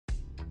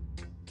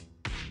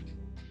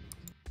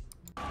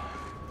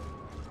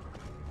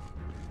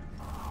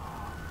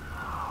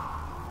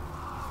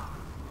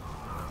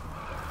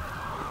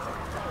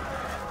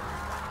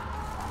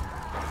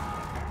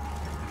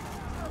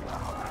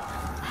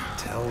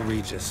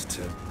Regis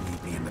to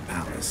meet me in the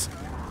palace.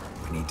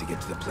 We need to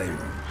get to the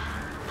playroom.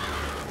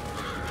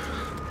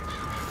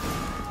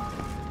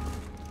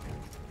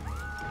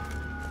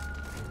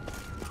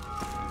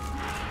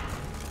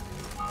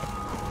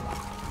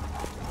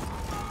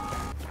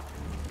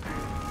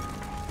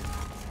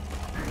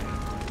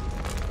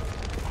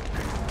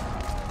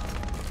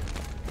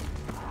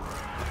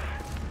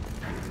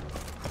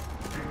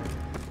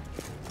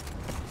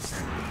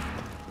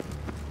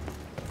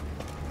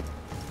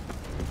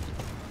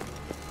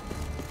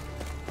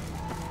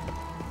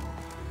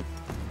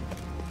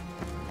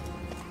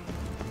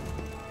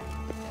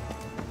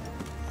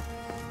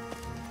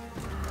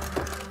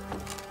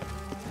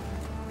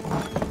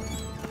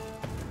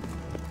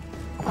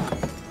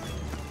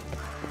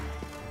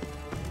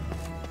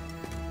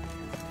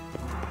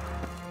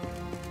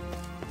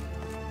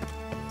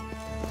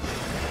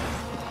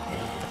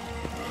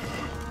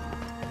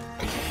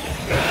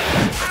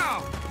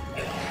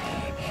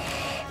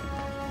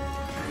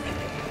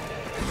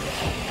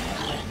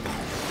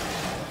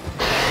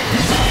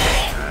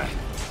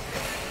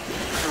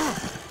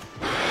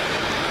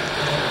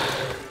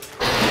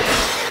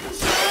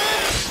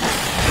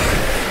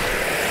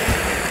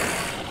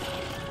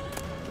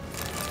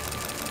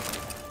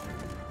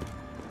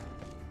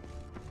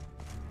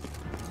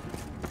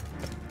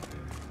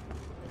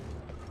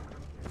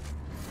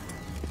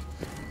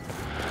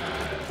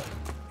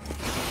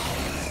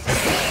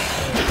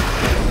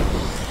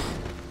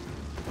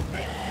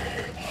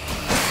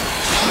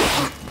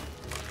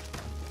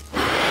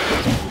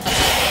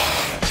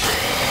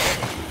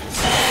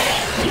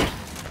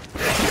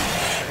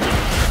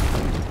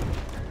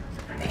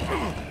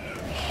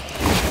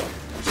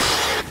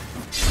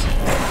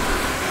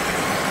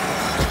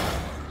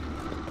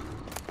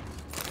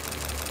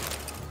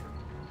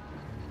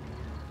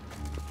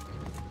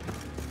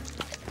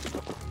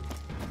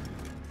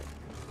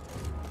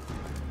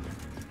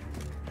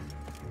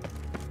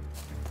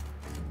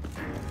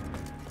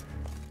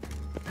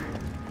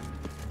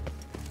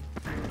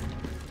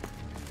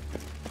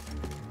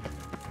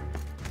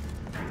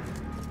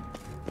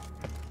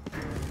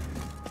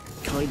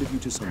 Kind of you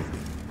to summon me.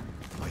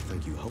 I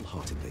thank you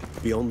wholeheartedly.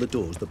 Beyond the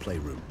doors, the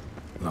playroom.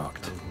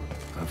 Locked.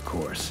 Of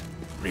course.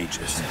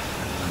 Regis. I'll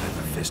have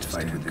a fist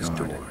fight with this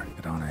door.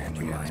 But on a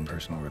Henrietta's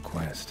personal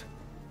request.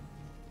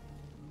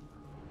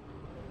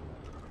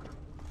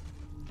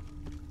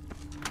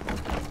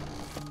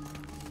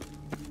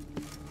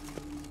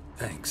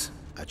 Thanks.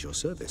 At your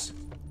service.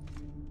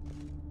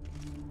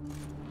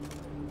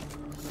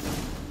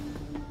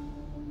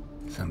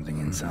 Something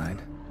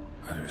inside.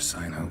 Utter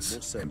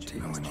silence. Empty.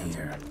 No one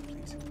here.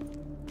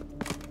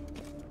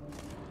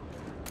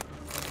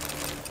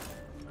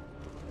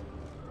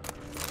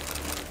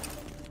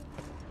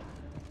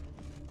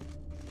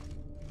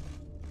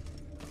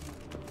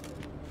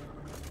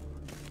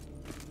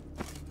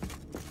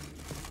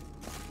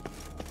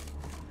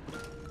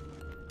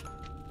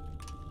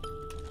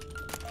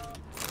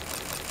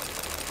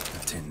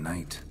 A tin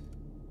night.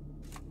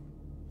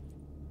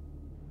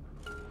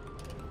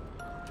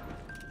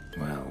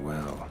 Well,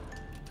 well.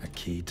 A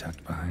key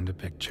tucked behind a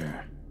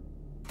picture.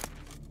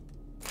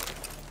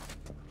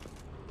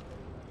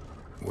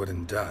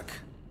 Wooden duck.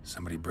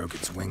 Somebody broke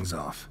its wings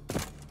off.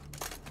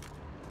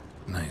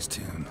 Nice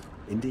tune.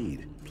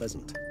 Indeed.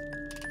 Pleasant.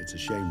 It's a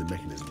shame the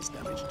mechanism is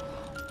damaged.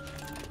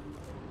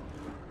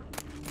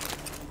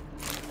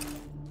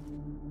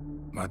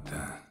 What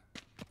the?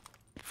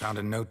 Found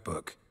a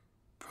notebook.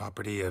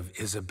 Property of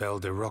Isabelle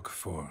de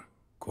Roquefort,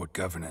 court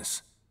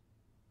governess.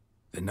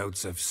 The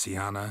notes of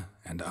Sienna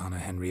and Anna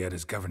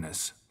Henrietta's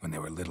governess when they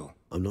were little.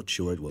 I'm not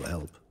sure it will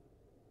help,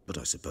 but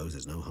I suppose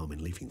there's no harm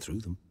in leafing through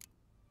them.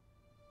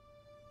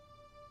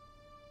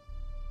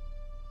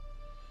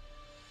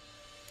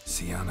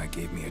 Sienna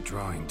gave me a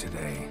drawing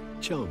today.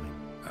 Charming.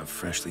 Of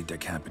freshly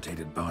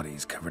decapitated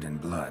bodies covered in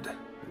blood.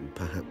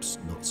 Perhaps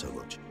not so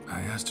much.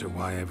 I asked her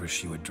why ever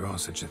she would draw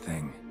such a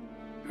thing.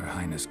 Her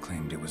Highness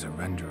claimed it was a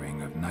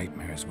rendering of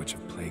nightmares which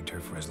have plagued her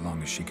for as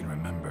long as she can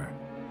remember.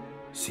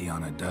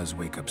 Sienna does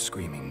wake up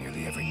screaming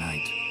nearly every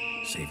night,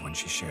 save when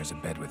she shares a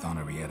bed with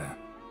Henrietta.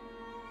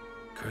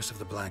 Curse of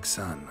the Black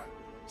Sun.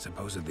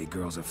 Supposedly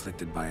girls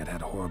afflicted by it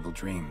had horrible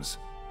dreams.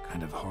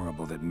 Kind of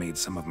horrible that made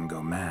some of them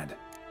go mad.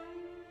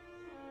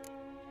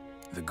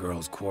 The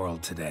girls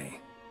quarreled today.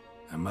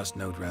 I must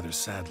note rather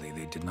sadly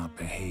they did not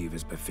behave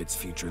as befits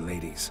future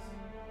ladies.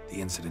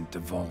 The incident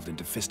devolved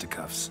into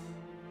fisticuffs.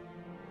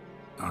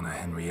 Anna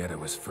Henrietta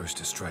was first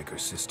to strike her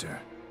sister.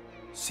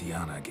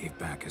 Sienna gave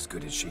back as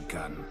good as she'd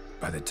gotten.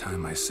 By the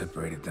time I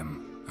separated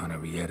them,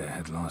 Henrietta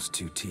had lost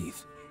 2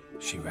 teeth.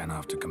 She ran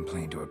off to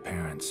complain to her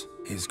parents.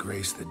 His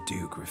Grace the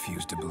Duke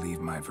refused to believe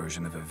my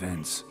version of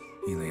events.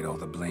 He laid all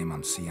the blame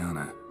on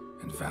Sienna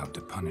and vowed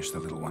to punish the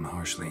little one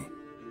harshly.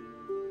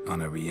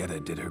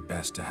 Henrietta did her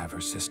best to have her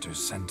sister's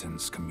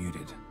sentence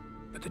commuted,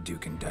 but the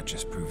Duke and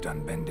Duchess proved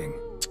unbending.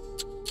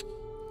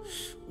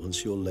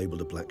 Once you're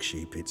labeled a black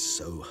sheep, it's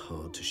so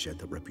hard to shed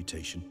that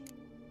reputation.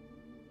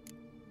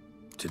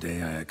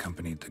 Today I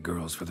accompanied the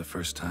girls for the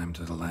first time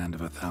to the land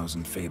of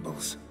 1,000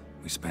 fables.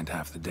 We spent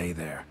half the day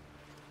there.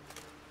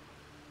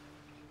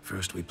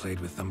 First we played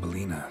with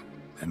Thumbelina,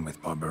 then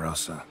with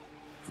Barbarossa,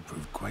 who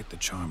proved quite the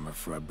charmer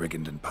for a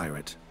brigand and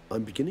pirate.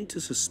 I'm beginning to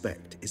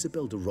suspect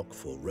Isabel de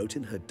Roquefort wrote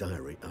in her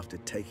diary after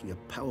taking a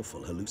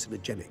powerful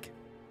hallucinogenic.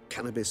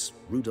 Cannabis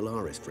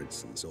rudularis, for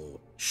instance, or...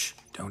 Shh,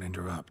 don't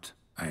interrupt.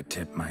 I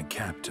tip my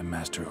cap to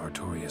Master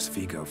Artorius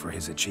Figo for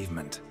his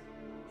achievement.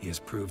 He has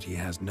proved he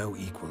has no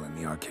equal in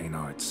the arcane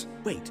arts.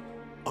 Wait,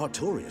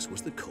 Artorius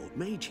was the court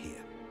mage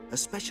here, a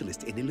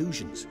specialist in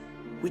illusions,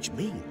 which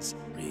means...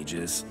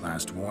 Regis,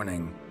 last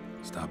warning.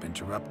 Stop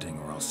interrupting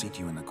or I'll seat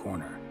you in the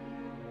corner.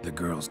 The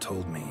girls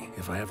told me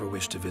if I ever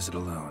wish to visit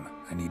alone,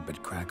 I need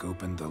but crack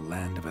open the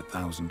Land of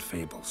 1,000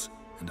 Fables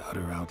and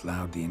utter out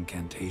loud the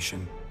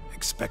incantation,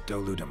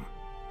 Expecto Ludum.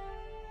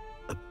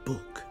 A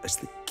book as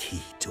the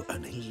key to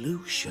an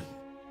illusion.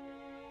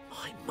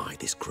 My,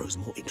 this grows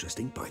more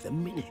interesting by the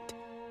minute.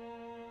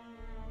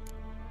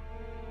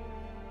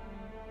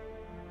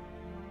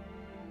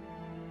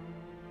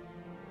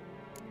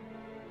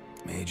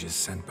 Mages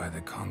sent by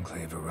the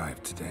Conclave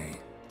arrived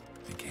today.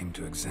 They came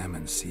to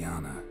examine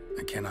Siana.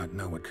 I cannot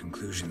know what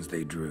conclusions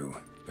they drew,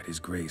 but His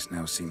Grace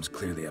now seems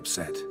clearly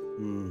upset.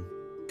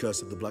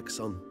 Curse of the Black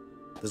Sun.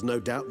 There's no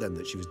doubt then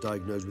that she was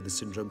diagnosed with the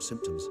syndrome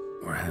symptoms.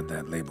 Or had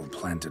that label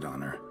planted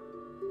on her.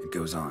 It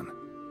goes on.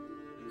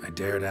 I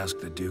dared ask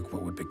the Duke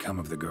what would become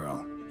of the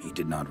girl. He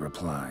did not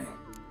reply.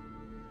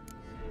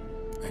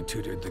 I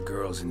tutored the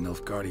girls in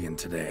Nilfgaardian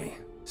today.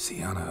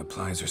 Siana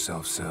applies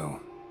herself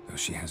so, though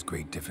she has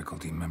great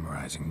difficulty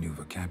memorizing new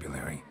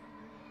vocabulary.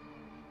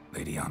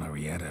 Lady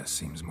Henrietta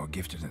seems more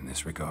gifted in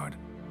this regard,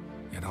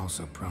 yet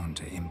also prone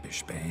to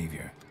impish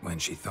behavior. When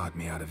she thought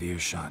me out of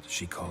earshot,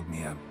 she called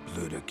me a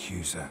blood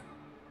accuser.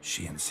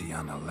 She and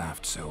Siana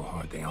laughed so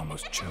hard they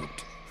almost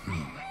choked.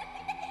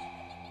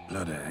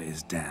 Blooda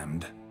is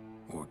damned,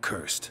 or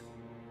cursed.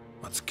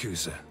 What's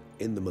Cusa?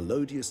 In the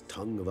melodious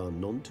tongue of our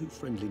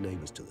none-too-friendly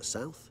neighbors to the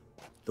south,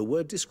 the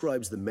word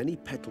describes the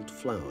many-petaled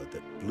flower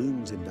that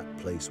blooms in that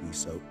place we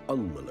so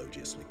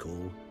unmelodiously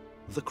call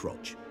the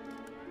crotch.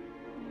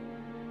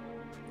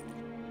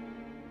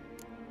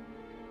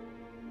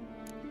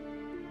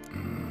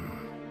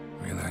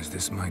 Realize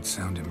this might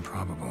sound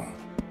improbable,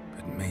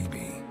 but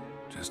maybe,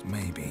 just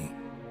maybe,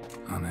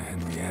 Anna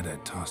Henrietta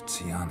tossed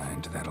Siana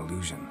into that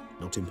illusion.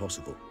 Not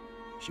impossible.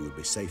 She would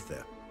be safe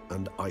there,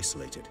 and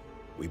isolated.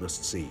 We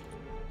must see.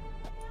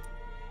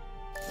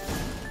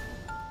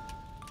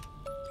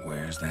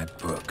 Where's that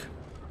book?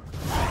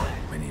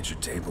 Miniature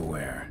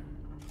tableware.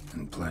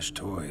 And plush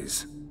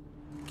toys.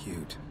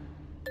 Cute.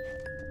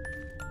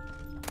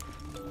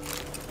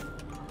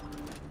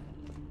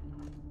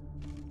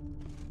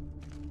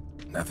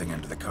 Nothing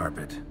under the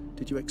carpet.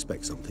 Did you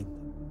expect something?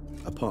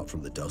 Apart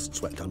from the dust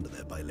swept under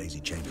there by a lazy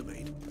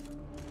chambermaid.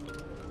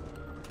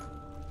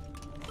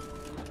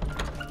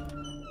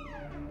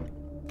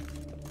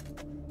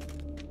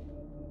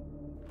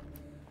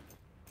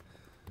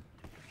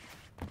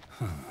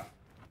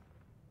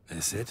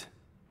 This it?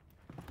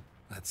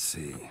 Let's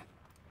see.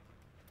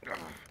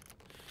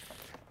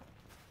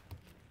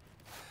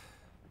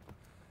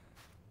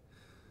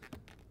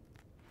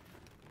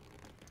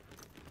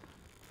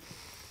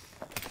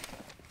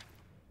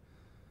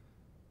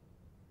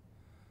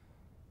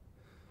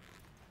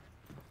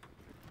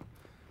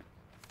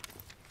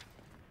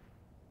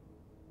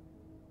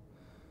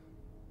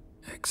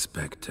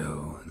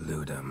 Expecto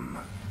Ludum.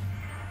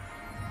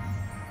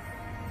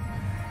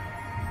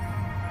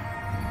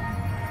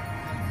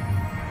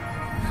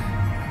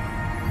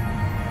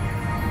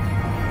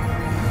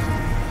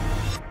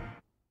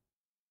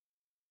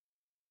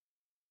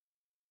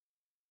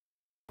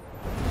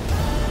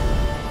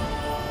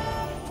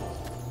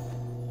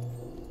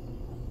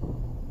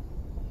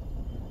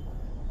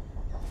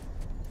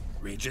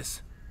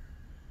 Regis?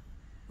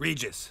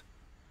 Regis!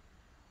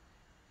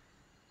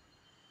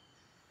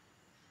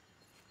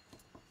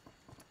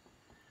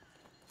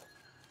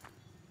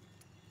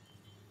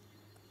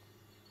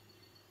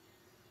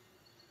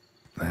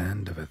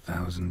 Land of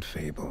 1,000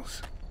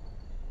 Fables.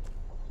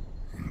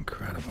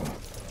 Incredible.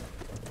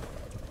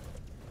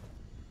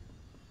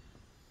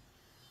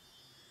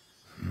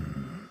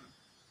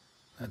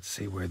 Let's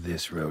see where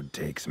this road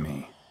takes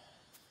me.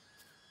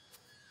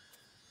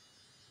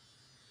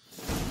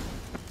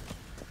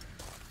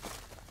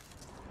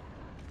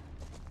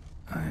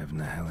 Eye of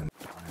Nahelen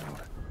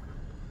Wild.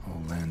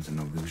 Whole land's an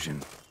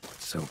illusion.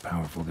 So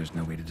powerful there's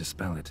no way to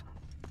dispel it.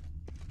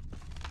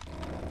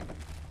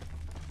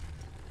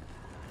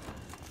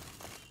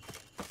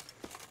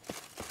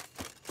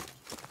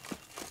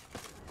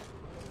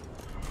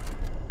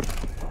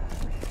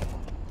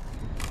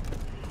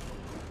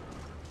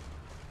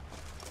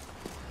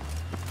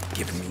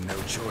 Giving me no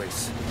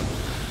choice.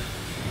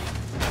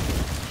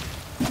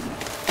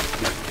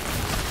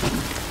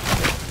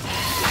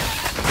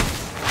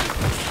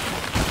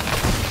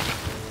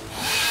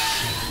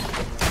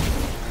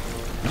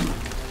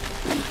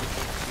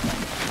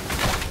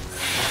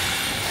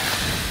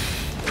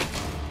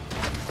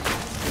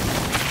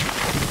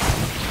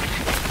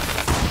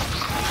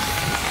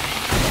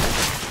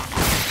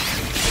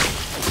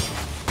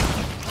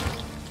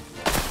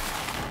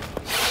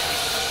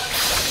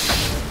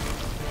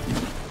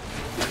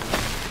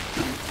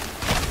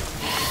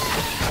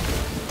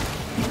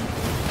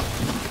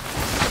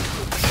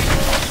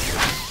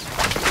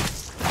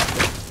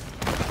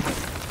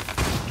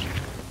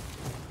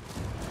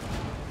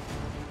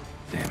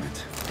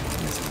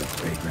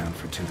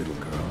 two little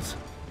girls.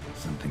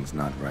 Something's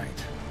not right.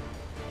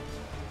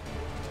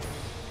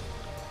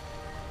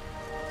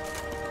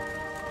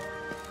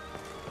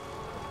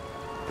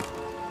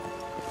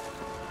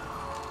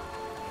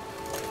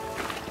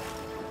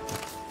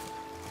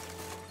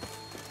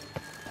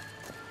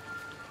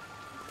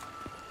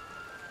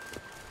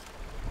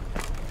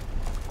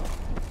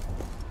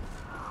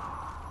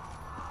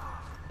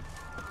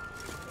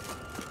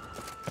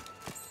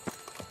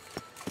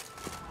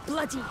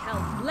 Bloody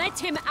hell, let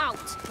him out!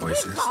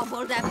 Voices? He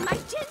gobbled up my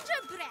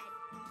gingerbread!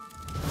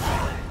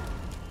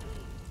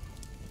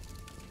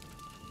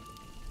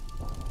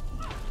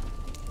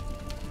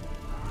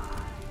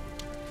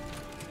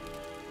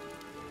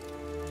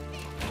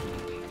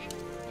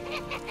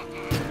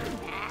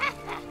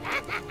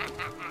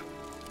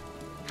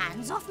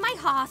 Hands off my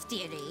hearth,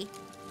 dearie.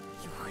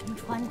 You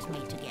wouldn't want me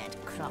to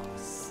get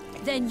cross.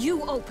 Then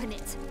you open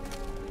it.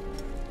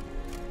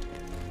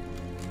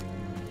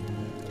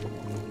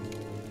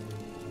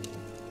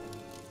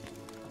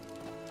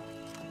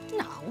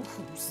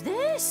 Who's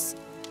this?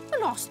 A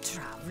lost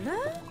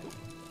traveler?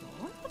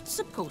 You're not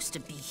supposed to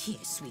be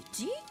here,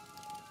 sweetie.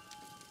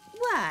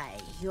 Why,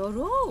 you're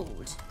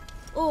old.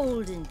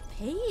 Old and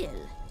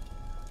pale.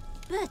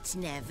 But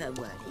never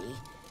worry.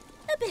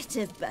 A bit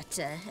of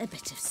butter, a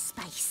bit of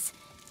spice,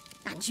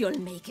 and you'll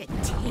make a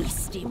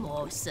tasty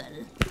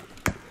morsel.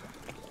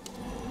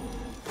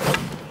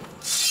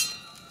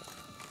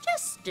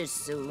 Just as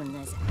soon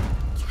as I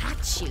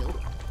catch you.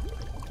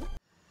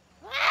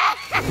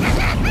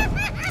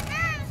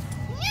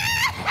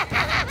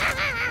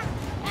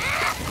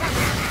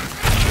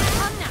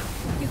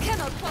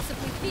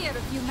 Possibly fear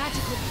of you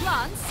magical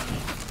plants.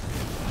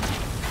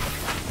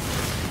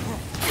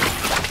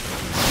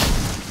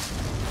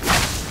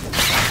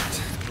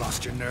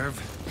 Lost your nerve?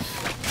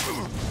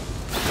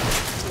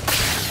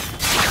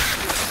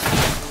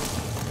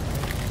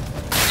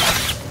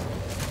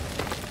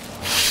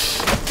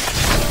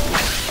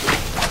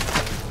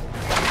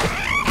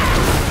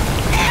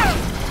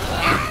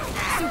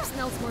 Soup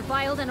smells more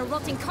vile than a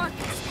rotting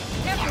carcass.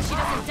 Careful she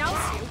doesn't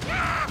douse you.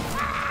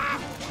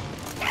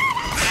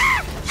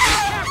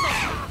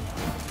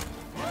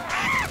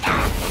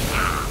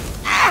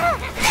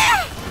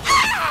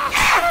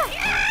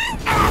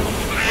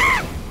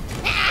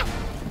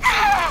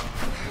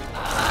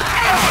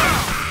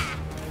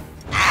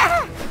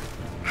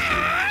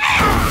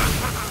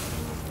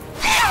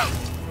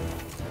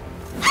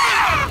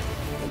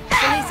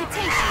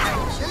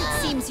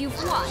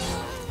 You've won.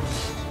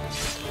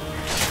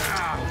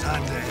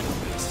 Time to end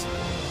this.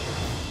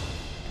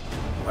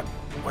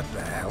 What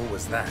the hell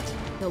was that?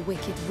 The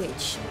Wicked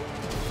Witch.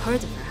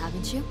 Heard of her,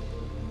 haven't you?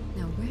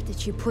 Now, where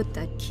did you put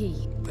that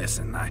key?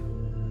 Listen,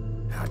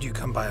 how'd you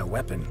come by a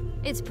weapon?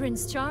 It's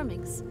Prince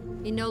Charming's.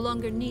 He no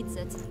longer needs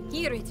it.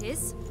 Here it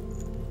is.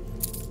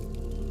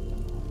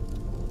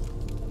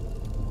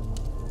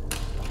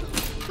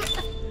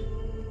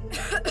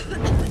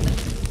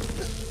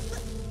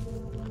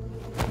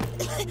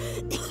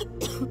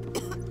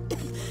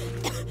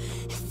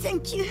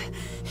 Thank you.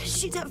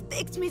 She'd have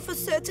begged me for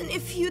certain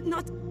if you'd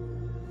not...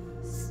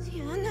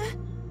 Sienna?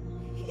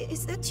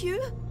 Is that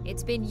you?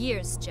 It's been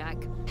years, Jack.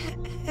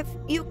 Have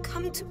you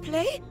come to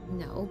play?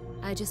 No,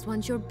 I just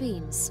want your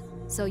beans,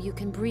 so you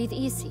can breathe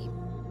easy.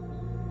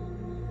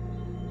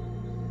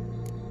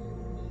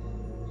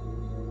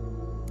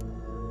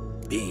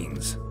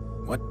 Beans?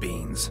 What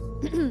beans?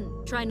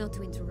 Try not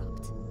to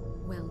interrupt.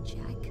 Well,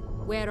 Jack,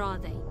 where are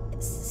they?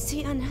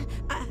 Sienna,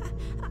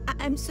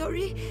 I'm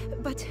sorry,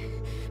 but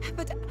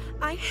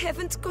I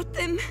haven't got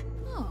them.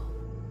 Oh,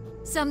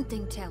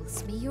 something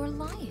tells me you're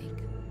lying.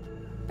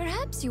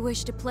 Perhaps you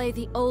wish to play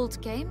the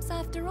old games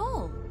after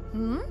all,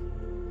 hmm?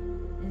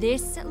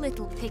 This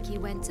little picky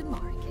went to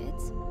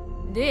market.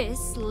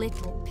 This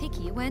little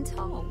picky went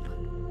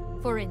home,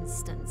 for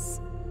instance.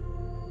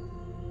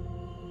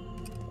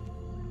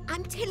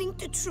 I'm telling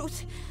the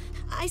truth.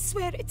 I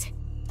swear it.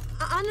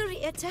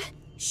 Henrietta,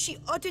 she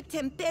ordered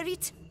them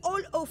buried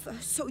all over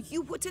so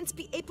you wouldn't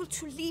be able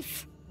to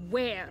leave.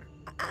 Where?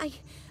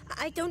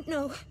 I don't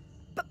know.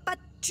 But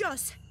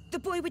Joss, the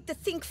boy with the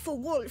thing for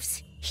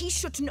wolves, he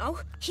should know.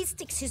 He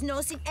sticks his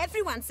nose in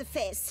everyone's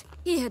affairs.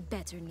 He had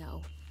better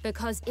know.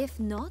 Because if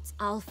not,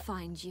 I'll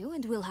find you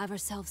and we'll have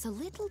ourselves a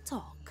little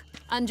talk.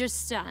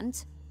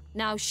 Understand?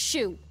 Now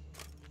shoo!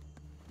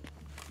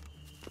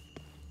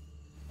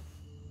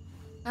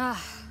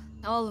 Ah,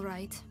 all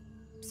right.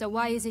 So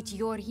why is it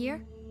you're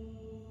here?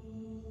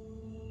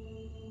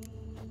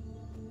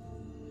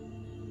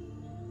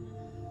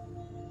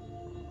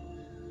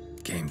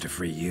 Came to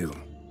free you.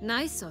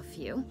 Nice of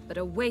you, but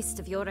a waste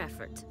of your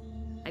effort.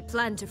 I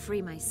plan to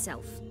free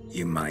myself.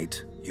 You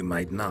might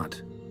not.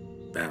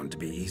 Bound to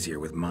be easier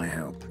with my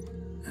help,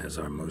 as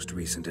our most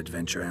recent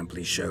adventure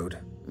amply showed.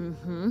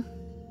 Mm-hmm.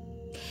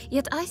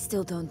 Yet I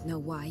still don't know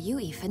why you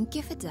even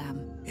give a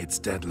damn. It's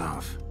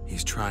Dettlaff.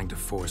 He's trying to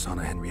force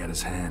Anna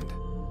Henrietta's hand.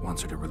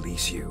 Wants her to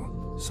release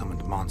you.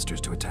 Summoned monsters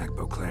to attack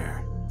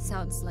Beauclair.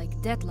 Sounds like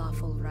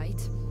Dettlaff, all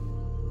right.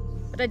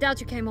 But I doubt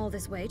you came all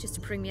this way just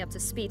to bring me up to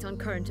speed on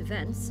current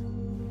events.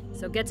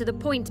 So get to the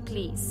point,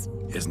 please.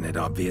 Isn't it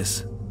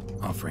obvious?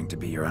 Offering to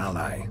be your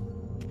ally.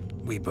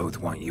 We both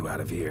want you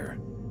out of here.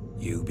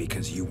 You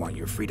because you want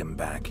your freedom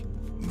back.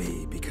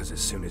 Me because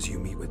as soon as you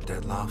meet with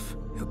Dettlaff,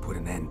 he'll put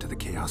an end to the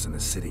chaos in the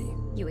city.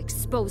 You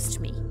exposed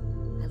me.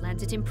 I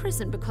landed in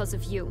prison because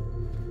of you.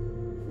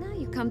 Now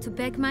you come to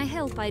beg my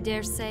help, I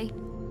dare say.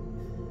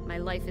 My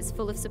life is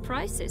full of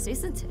surprises,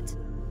 isn't it?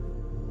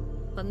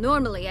 Well,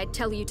 normally I'd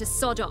tell you to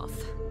sod off.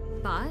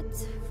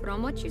 But,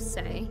 from what you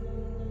say,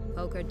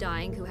 folk are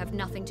dying who have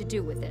nothing to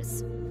do with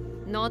this.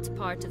 Not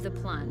part of the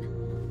plan.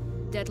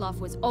 Dettlaff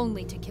was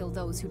only to kill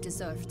those who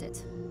deserved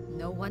it.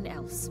 No one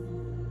else.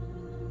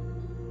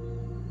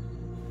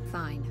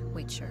 Fine,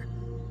 Witcher.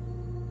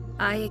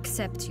 I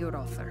accept your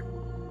offer.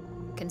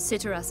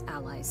 Consider us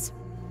allies.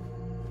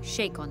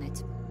 Shake on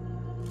it.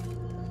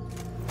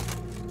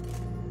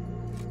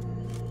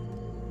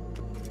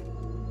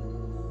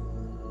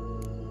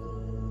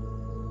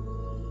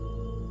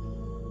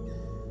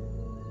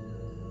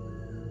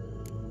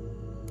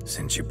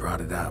 Since you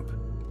brought it up,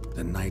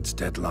 the knights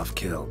Dettlaff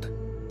killed.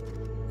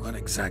 What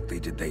exactly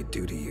did they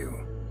do to you?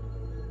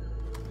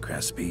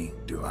 Crespi,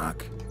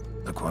 Duac,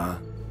 Lacroix,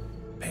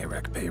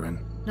 Peyrac Peyran?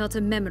 Not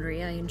a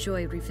memory I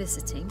enjoy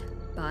revisiting,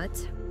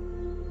 but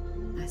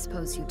I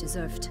suppose you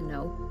deserve to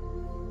know.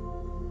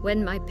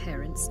 When my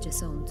parents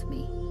disowned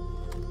me,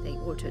 they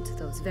ordered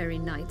those very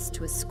knights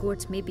to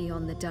escort me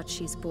beyond the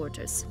duchy's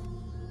borders.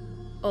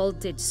 All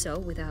did so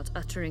without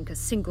uttering a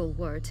single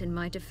word in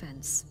my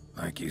defense.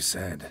 Like you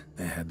said,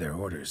 they had their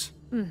orders.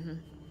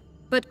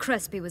 But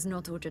Crespi was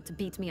not ordered to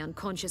beat me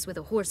unconscious with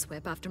a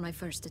horsewhip after my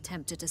first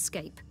attempt at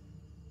escape.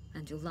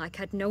 And Dulac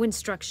had no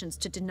instructions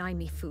to deny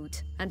me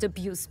food and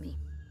abuse me.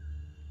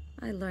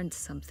 I learned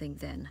something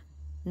then.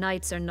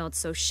 Knights are not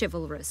so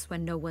chivalrous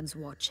when no one's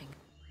watching.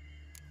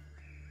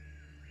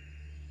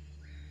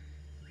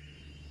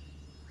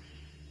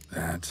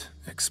 That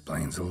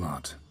explains a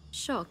lot.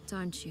 Shocked,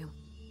 aren't you?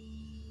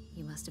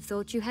 You must have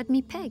thought you had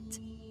me pegged.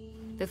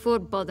 Before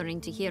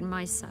bothering to hear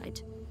my side.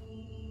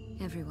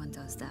 Everyone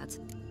does that.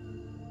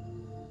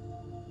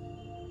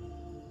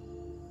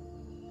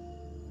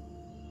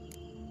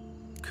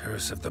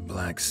 Curse of the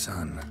Black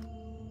Sun.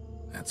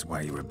 That's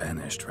why you were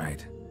banished,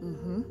 right?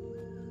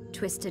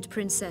 Twisted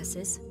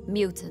princesses,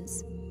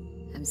 mutants.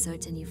 I'm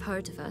certain you've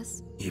heard of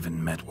us.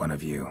 Even met one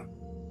of you.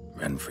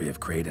 Renfrey of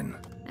Craden.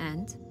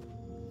 And?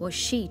 Was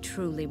she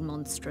truly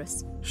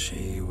monstrous?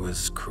 She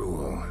was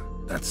cruel,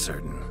 that's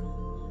certain.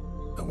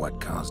 But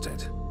what caused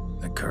it?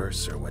 The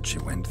curse or what she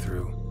went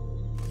through?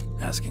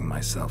 Asking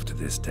myself to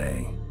this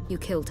day. You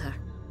killed her,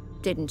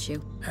 didn't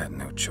you? Had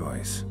no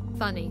choice.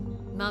 Funny.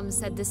 Mum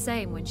said the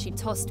same when she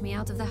tossed me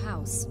out of the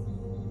house.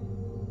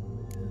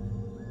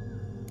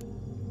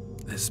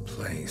 This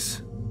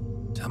place.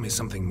 Tell me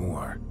something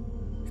more.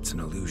 It's an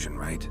illusion,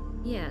 right?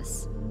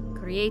 Yes.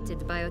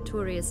 Created by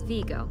Arturius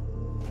Vigo.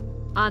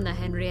 Anna,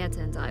 Henrietta,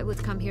 and I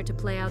would come here to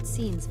play out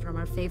scenes from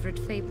our favorite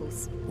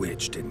fables.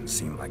 Which didn't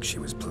seem like she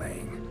was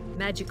playing.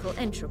 Magical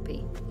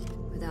entropy.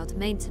 Without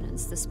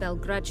maintenance, the spell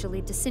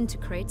gradually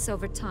disintegrates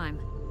over time.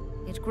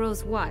 It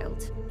grows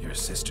wild. Your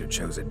sister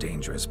chose a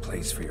dangerous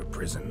place for your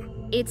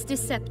prison. It's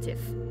deceptive.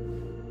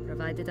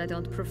 Provided I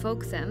don't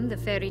provoke them, the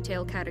fairy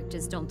tale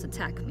characters don't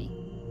attack me.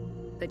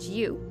 But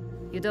you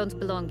don't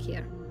belong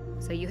here.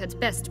 So you had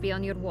best be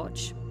on your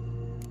watch.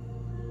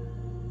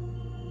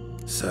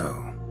 So,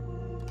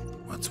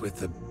 what's with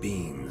the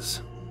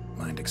beans?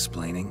 Mind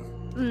explaining?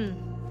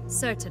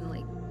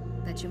 Certainly.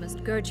 But you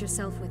must gird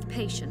yourself with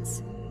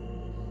patience.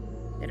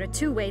 There are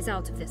two ways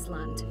out of this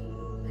land.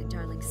 My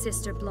darling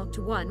sister blocked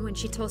one when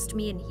she tossed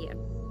me in here.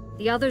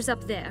 The other's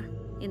up there,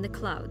 in the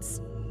clouds.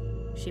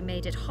 She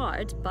made it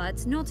hard,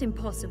 but not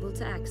impossible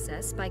to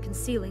access by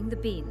concealing the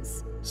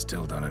beans.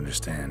 Still don't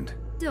understand.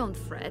 Don't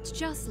fret,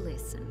 just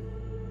listen.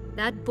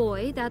 That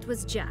boy, that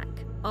was Jack,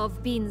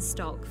 of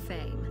Beanstalk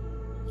fame.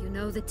 You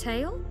know the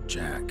tale?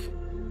 Jack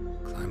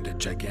climbed a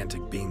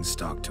gigantic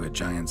beanstalk to a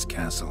giant's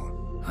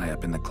castle, high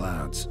up in the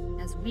clouds.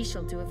 As we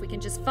shall do if we can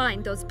just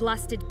find those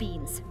blasted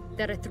beans.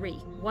 There are 3.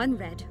 1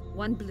 red,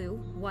 1 blue,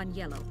 1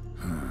 yellow.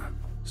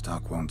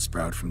 Stalk won't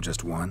sprout from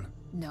just one?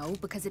 No,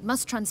 because it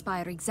must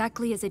transpire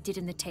exactly as it did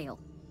in the tale.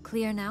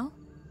 Clear now?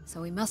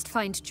 So we must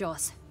find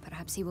Joss.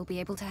 Perhaps he will be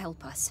able to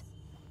help us.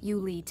 You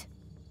lead.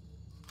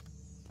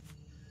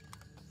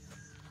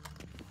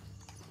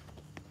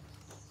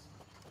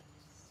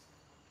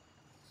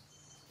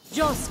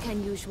 Joss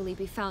can usually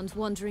be found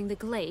wandering the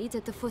glade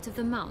at the foot of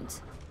the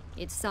mount.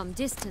 It's some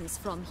distance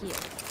from here,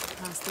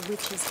 past the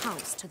witch's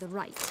house to the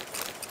right.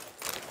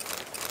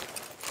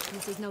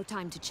 This is no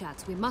time to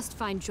chat. We must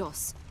find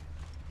Joss.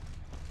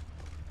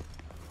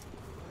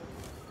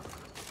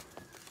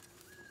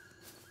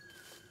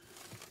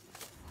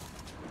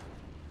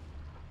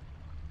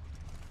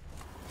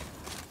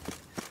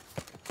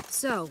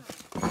 So,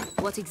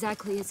 what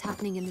exactly is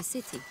happening in the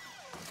city?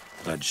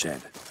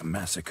 Bloodshed, a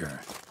massacre,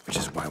 which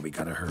is why we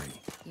gotta hurry.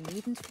 You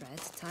needn't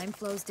fret. Time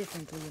flows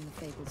differently in the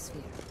Fable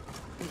Sphere.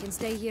 We can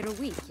stay here a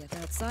week, yet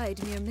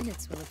outside mere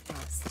minutes will have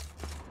passed.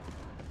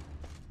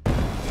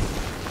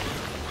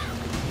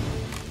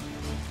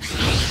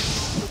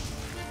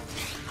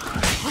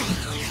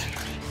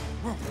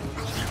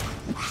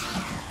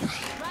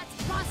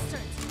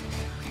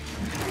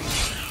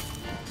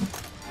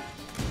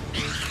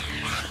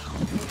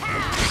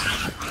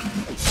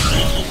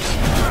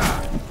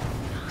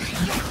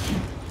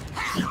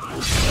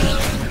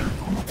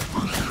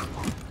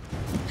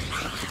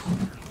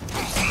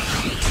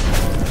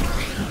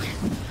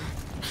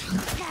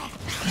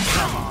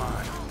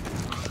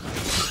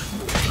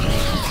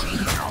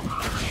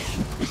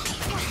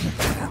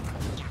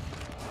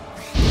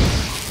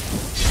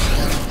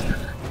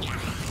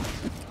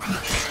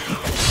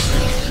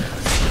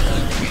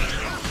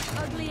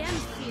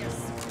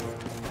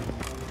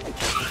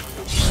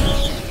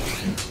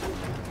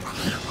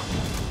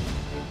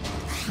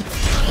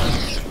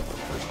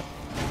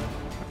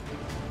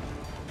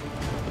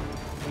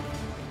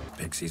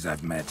 fairies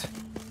I've met.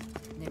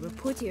 They were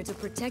put here to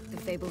protect the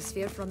Fable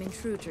Sphere from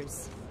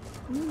intruders.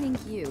 Meaning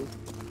you.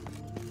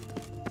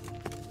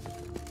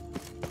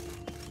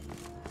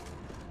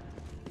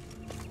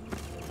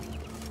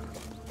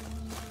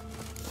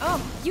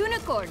 Oh,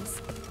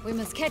 unicorns! We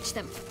must catch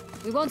them.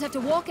 We won't have to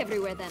walk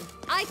everywhere then.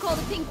 I call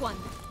the pink one.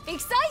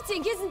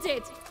 Exciting, isn't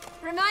it?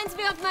 Reminds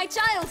me of my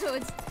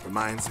childhood.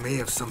 Reminds me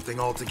of something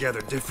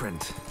altogether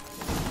different.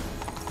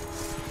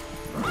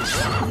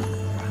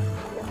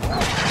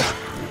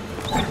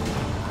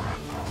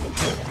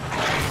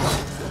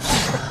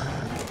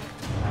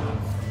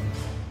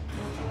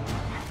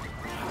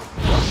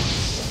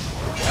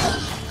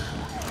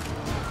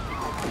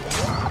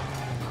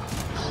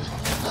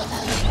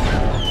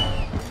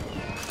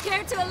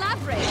 Care to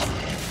elaborate?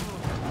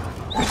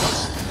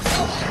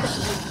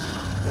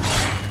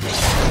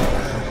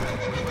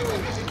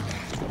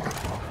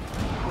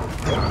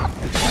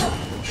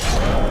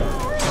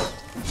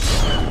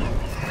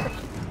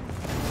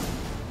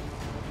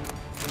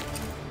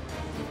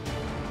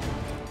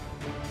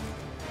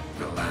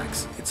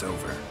 Relax, it's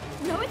over.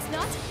 No, it's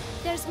not.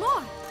 There's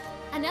more.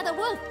 Another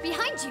wolf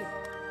behind you.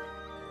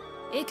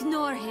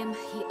 Ignore him.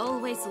 He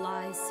always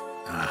lies.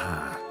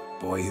 Aha.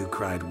 Boy who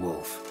cried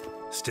wolf.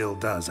 Still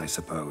does, I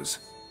suppose.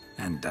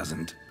 And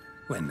doesn't,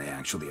 when they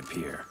actually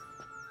appear.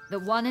 The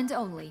one and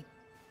only.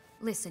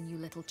 Listen, you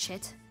little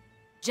chit.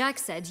 Jack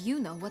said you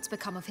know what's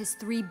become of his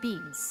 3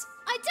 beans.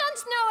 I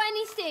don't know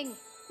anything!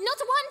 Not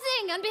one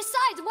thing, and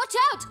besides, watch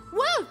out!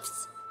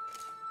 Wolves!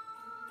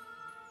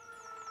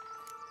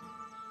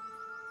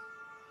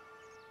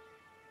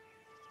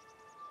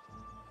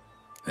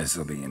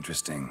 This'll be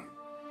interesting.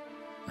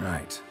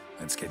 Right,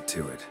 let's get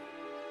to it.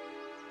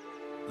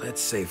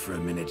 Let's say for a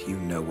minute you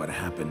know what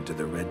happened to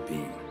the red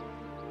bean.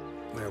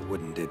 Where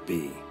wouldn't it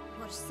be?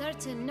 For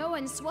certain, no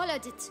one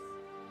swallowed it.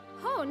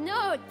 Oh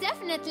no,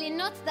 definitely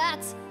not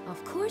that.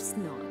 Of course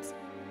not.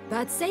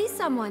 But say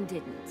someone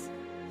didn't.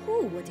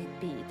 Who would it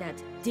be that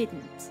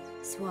didn't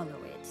swallow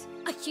it?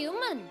 A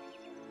human!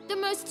 The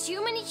most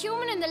humany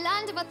human in the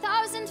land of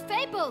 1,000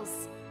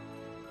 fables!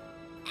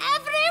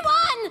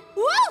 Everyone!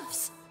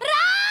 Wolves!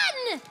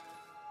 Run!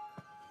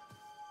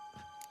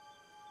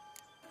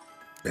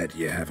 Bet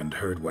you haven't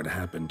heard what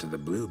happened to the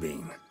blue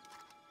bean.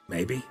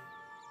 Maybe?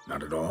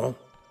 Not at all?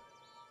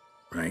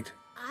 Right?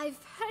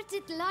 I've heard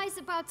it lies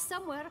about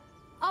somewhere,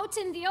 out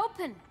in the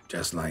open.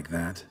 Just like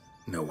that?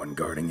 No one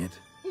guarding it?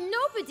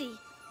 Nobody!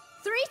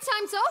 3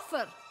 times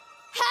over!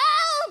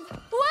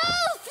 Help!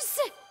 Wolves!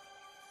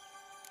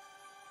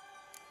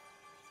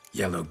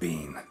 Yellow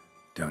bean.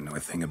 Don't know a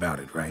thing about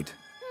it, right?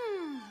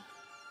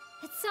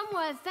 It's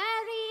somewhere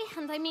very,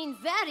 and I mean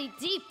very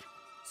deep.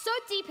 So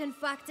deep, in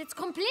fact, it's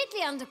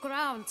completely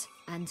underground.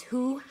 And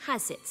who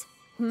has it?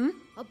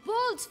 A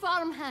bold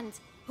farmhand,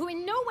 who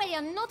in no way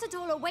and not at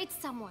all awaits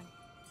someone.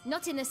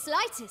 Not in the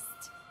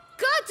slightest.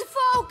 Good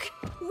folk!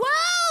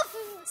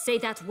 Wolf! Say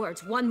that word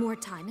one more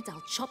time and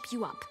I'll chop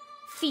you up.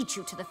 Feed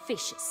you to the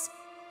fishes.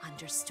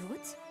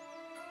 Understood?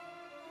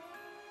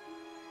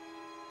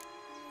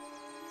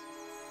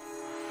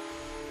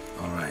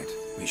 All right,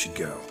 we should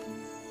go.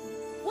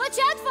 Watch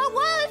out for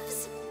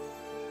wolves!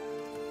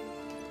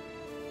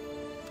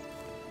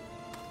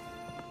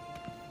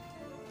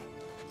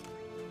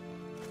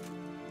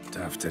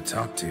 Tough to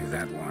talk to,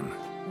 that one.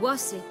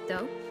 Was it,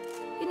 though?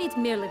 You need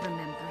merely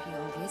remember he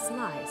always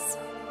lies.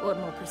 Or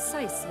more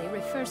precisely,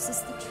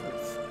 reverses the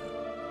truth.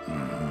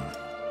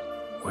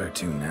 Where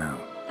to now?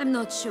 I'm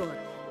not sure.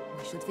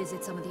 We should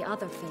visit some of the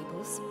other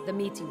fables. The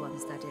meaty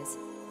ones, that is.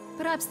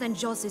 Perhaps then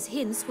Joss's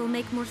hints will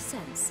make more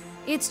sense.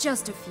 It's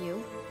just a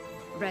few.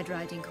 Red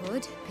Riding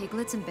Hood,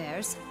 piglets and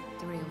bears,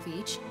 3 of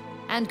each.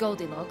 And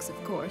Goldilocks,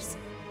 of course.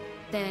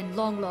 Then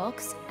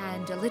Longlocks,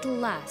 and a little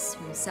lass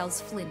who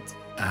sells flint.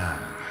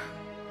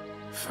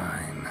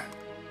 Fine.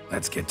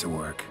 Let's get to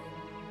work.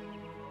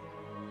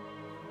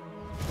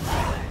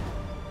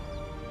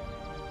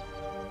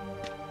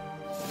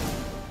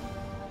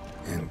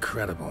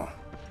 Incredible.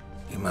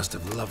 You must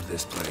have loved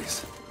this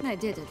place. I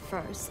did at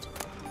first.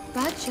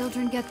 But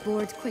children get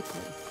bored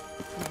quickly.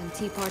 Even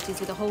tea parties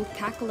with a whole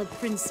cackle of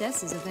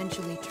princesses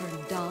eventually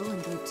turn dull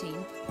and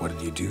routine. What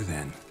did you do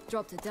then?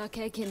 Dropped a duck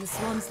egg in the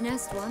swan's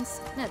nest once,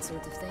 that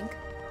sort of thing.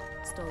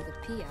 Stole the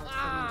pea out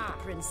from under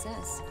the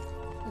princess,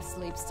 who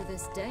sleeps to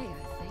this day,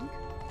 I think.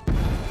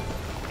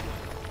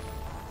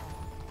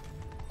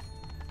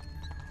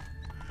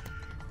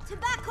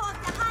 Tobacco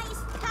of the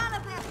highest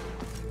caliber.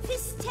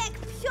 Fistech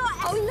pure.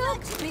 Oh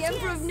look, the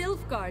Emperor of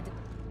Nilfgaard.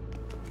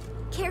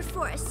 Care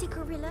for a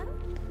cigarillo?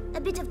 A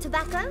bit of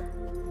tobacco?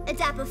 A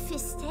dab of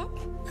Fistech?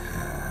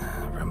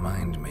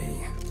 Remind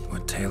me,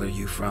 what tale are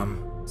you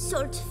from?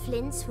 Sold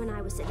flints when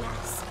I was a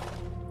lass,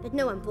 but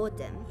no one bought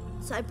them,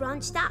 so I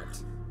branched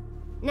out.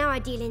 Now I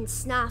deal in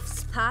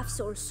snuffs, puffs,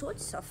 all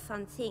sorts of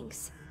fun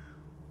things.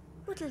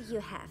 What'll you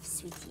have,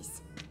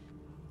 sweeties?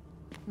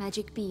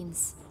 Magic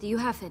beans. Do you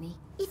have any?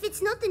 If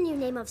it's not the new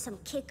name of some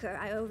kicker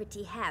I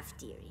already have,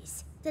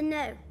 dearies, then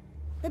no.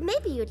 But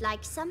maybe you'd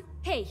like some.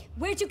 Hey,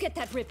 where'd you get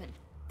that ribbon?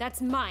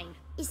 That's mine.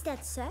 Is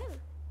that so?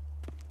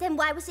 Then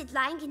why was it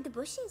lying in the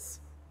bushes?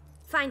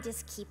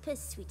 Finders keepers,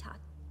 sweetheart.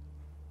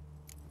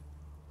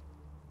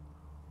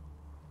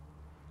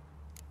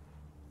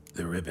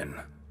 The ribbon.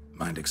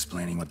 Mind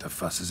explaining what the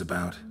fuss is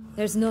about?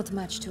 There's not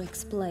much to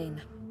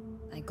explain.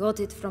 I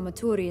got it from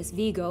Aturius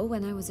Vigo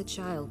when I was a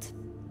child.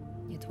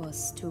 It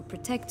was to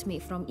protect me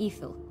from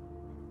evil.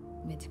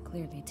 It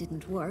clearly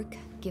didn't work,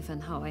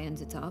 given how I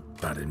ended up.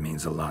 But it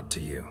means a lot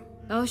to you.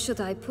 How should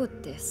I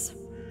put this?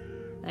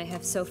 I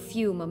have so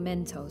few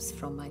mementos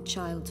from my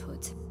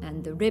childhood,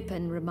 and the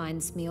ribbon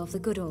reminds me of the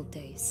good old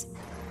days,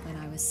 when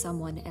I was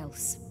someone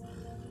else.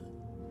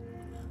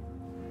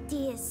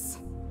 Dears,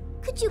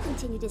 could you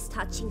continue this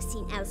touching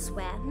scene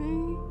elsewhere,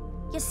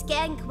 You're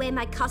scaring away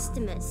my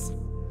customers.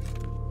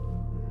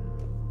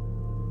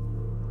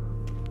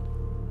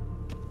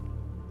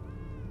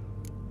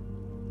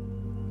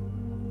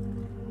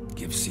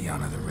 Give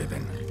Sienna the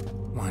ribbon.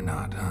 Why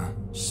not, huh?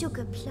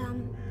 Sugar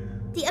plum.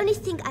 The only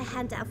thing I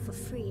hand out for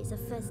free is a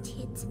first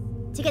hit.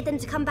 To get them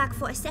to come back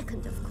for a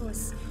second, of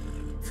course.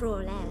 For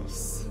all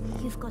else,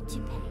 you've got to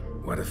pay.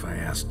 What if I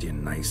asked you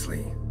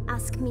nicely?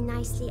 Ask me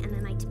nicely and I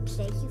might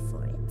play you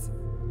for it.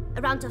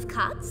 A round of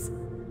cards?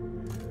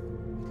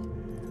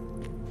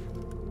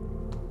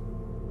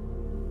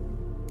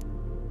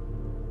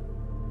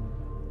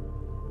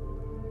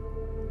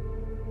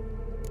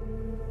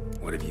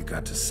 What have you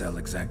got to sell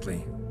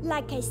exactly?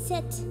 Like I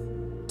said,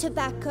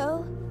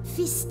 tobacco,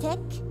 fish tech,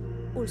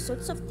 all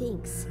sorts of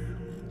things.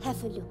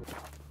 Have a look.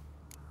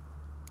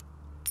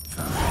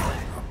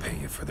 Fine, I'll pay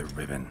you for the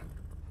ribbon.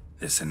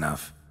 This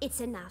enough?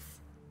 It's enough.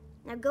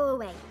 Now go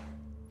away.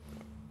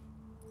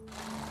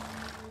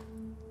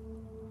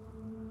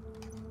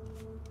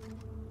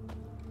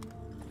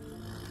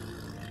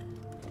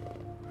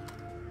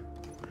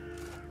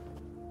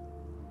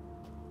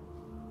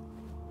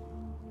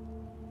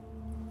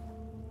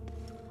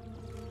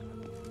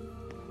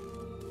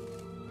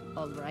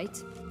 All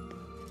right.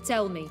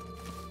 Tell me.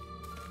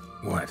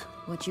 What?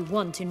 What you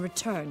want in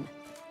return.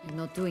 You're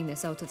not doing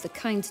this out of the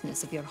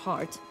kindness of your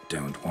heart.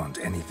 Don't want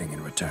anything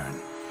in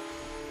return.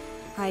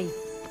 I...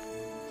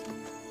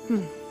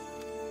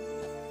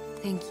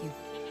 Thank you.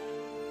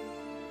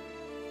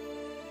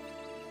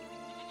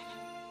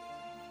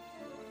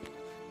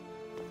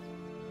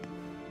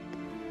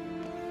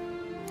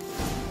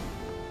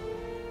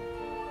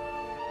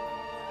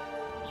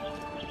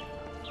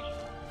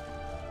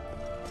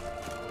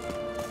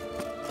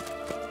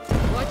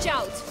 Watch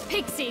out!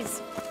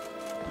 Pixies!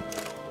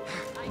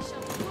 I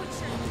shall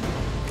butcher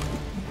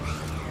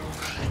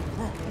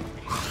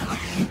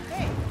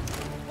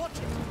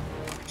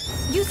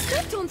you. You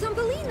stepped on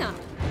Thumbelina!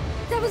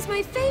 That was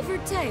my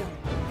favorite tale.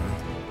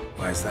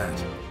 Why's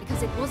that?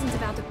 Because it wasn't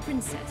about a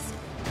princess.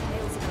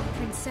 Tales about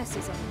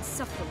princesses are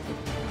insufferable.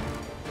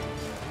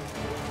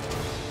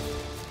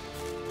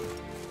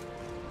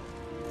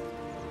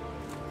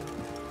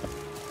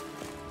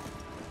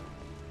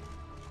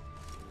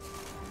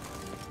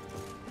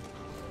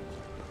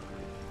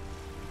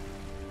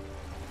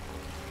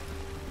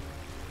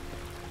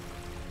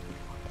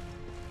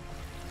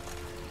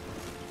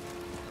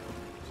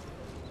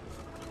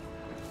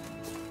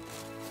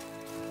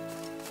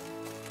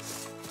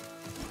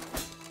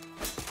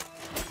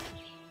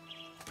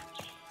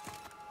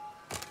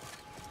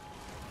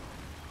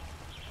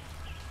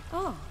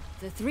 Oh,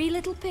 the Three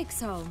Little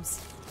Pigs homes.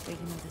 You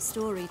know the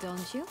story,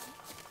 don't you?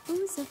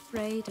 Who's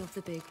afraid of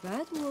the big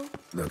bad wolf?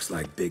 Looks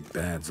like Big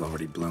Bad's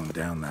already blown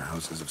down the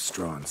houses of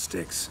straw and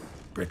sticks.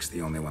 Brick's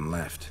the only one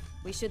left.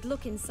 We should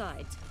look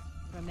inside.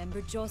 Remember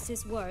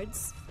Joss's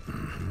words?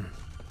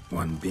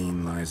 One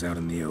beam lies out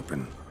in the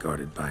open,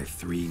 guarded by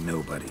 3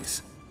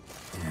 nobodies.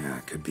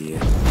 Yeah, could be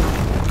it.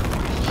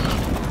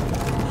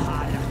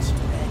 Harlot,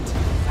 red,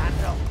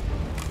 vandal.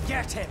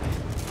 Get him!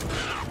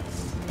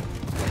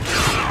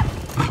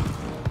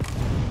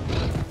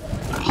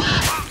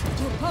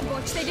 Your pub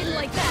watch, they didn't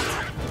like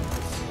that.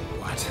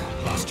 What?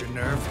 Lost your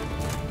nerve?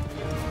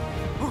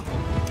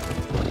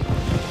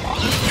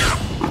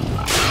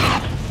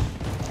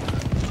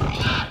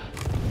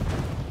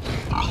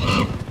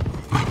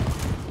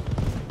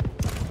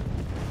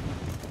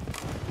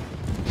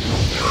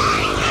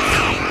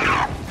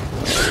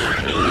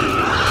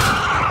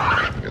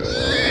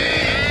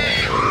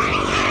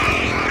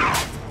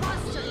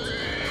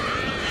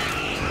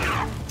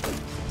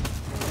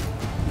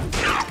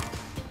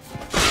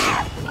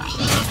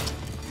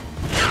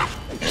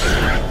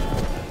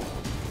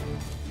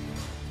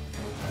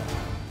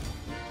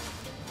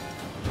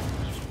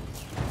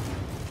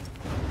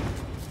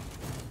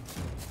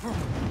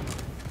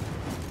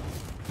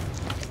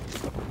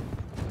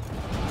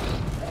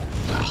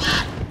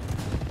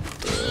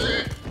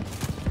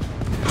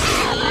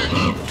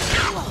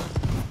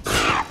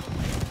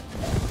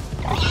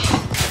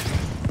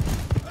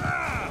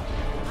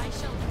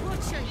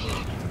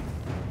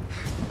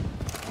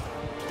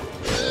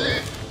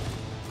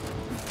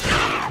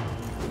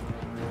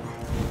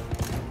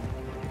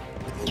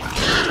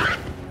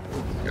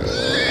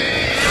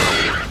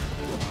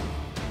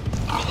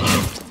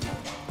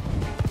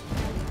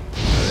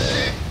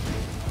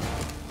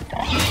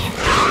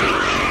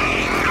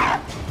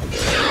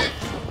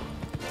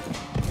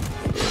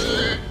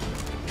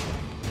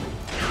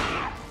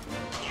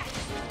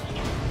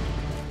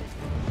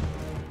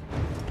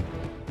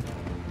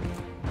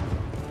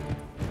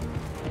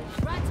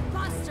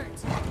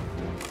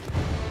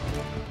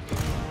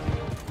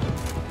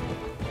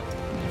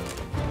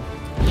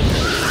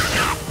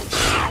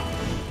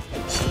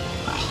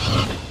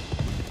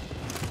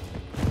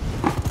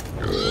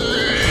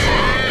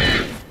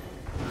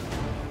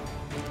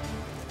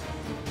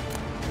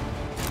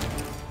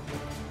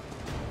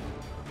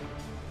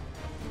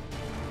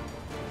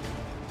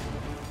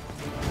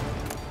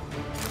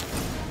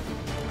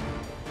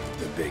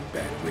 big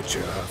bad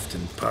witcher huffed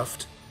and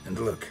puffed, and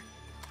look,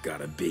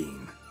 got a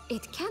bean.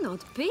 It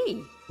cannot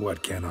be.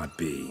 What cannot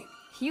be?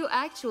 You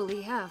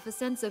actually have a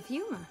sense of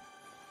humor.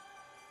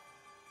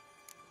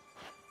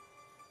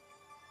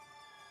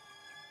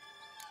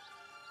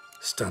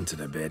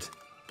 Stunted a bit,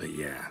 but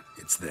yeah,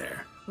 it's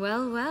there.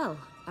 Well, well,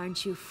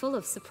 aren't you full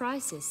of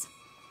surprises?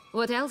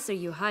 What else are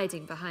you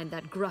hiding behind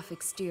that gruff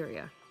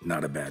exterior?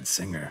 Not a bad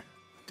singer.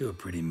 Do a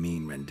pretty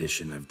mean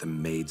rendition of The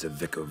Maids of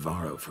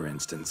Vicovaro, for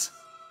instance.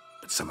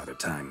 But some other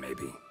time,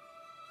 maybe.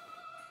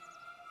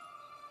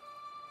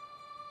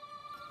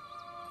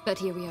 But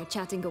here we are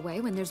chatting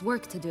away when there's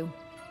work to do.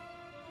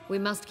 We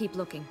must keep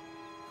looking.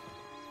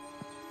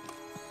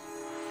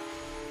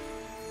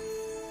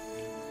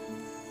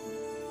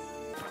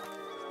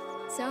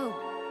 So,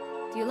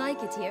 do you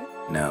like it here?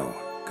 No,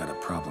 got a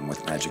problem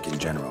with magic in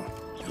general.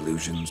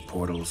 Illusions,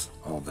 portals,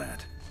 all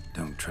that.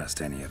 Don't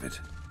trust any of it.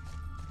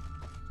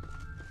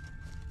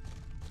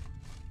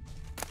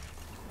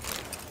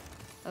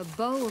 A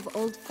bow of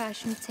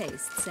old-fashioned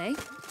tastes, eh?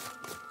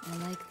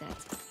 I like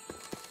that.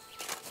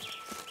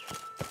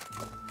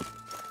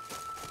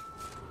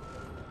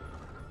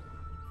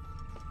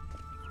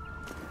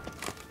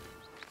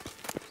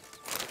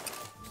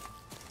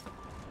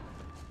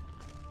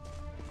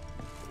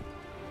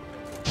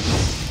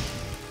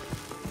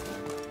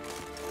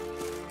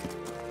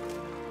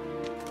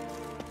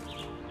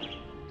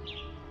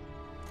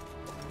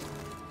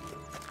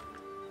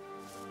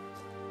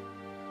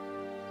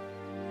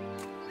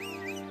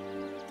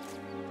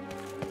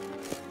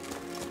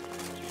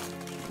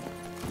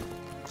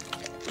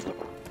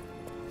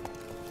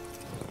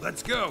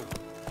 Let's go!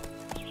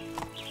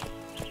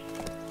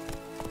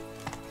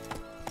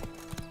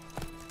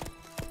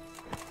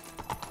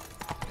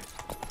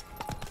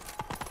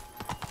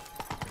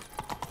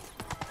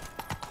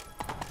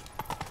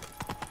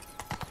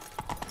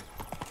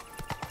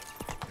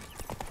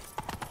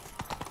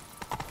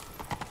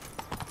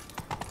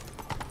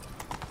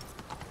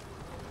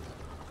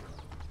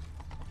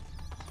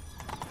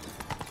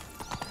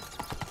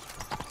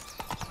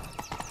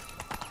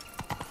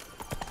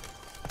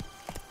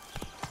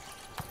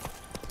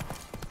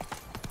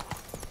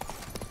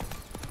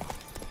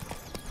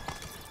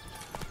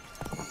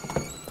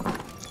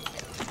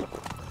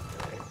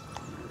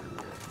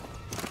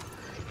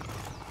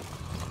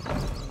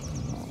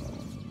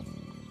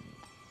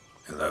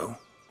 Hello?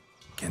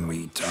 Can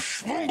we talk?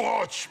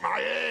 Schwungbotch, my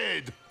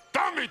head!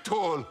 Damn it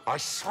all! I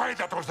swear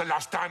that was the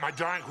last time I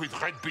drank with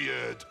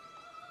Redbeard.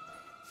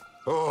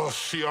 Oh,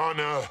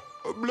 Sienna,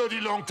 a bloody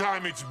long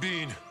time it's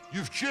been.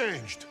 You've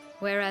changed.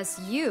 Whereas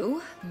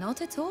you,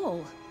 not at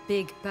all,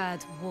 big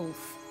bad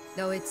wolf.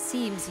 Though it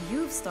seems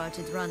you've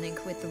started running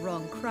with the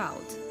wrong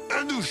crowd.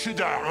 And who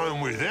should I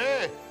run with,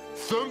 eh?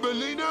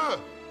 Thumbelina?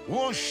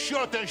 One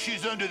shot and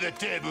she's under the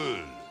table.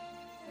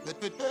 But,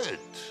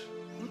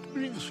 what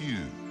brings you?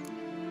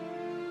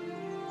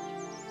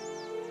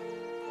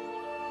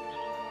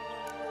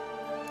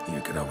 You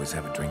could always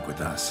have a drink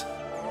with us.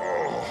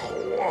 Oh,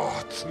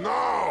 what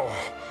now?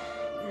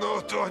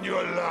 Not on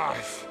your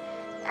life.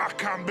 I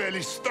can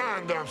barely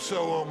stand, I'm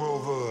so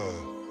hungover.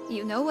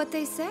 You know what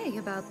they say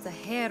about the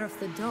hair of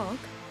the dog?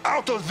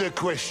 Out of the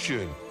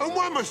question. And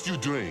why must you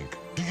drink?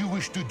 Do you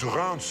wish to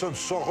drown some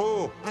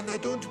sorrow? And I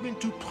don't mean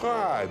to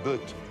pry,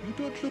 but you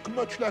don't look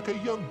much like a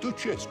young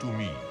duchess to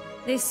me.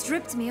 They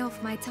stripped me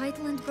of my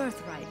title and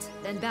birthright,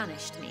 then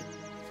banished me.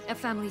 A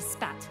family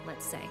spat,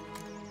 let's say.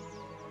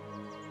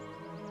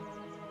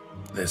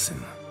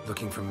 Listen,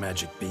 looking for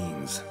magic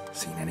beans.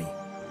 Seen any?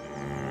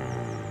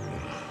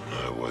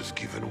 I was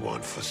given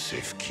one for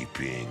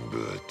safekeeping,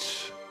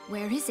 but...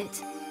 Where is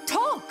it?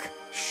 Talk!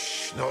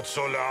 Shh, not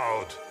so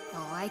loud.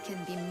 Oh, I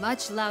can be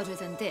much louder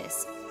than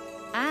this.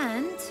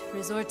 And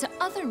resort to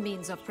other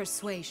means of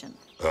persuasion.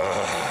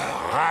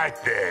 Right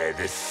there,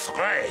 the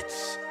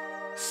threats.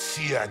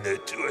 Sienna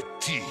to a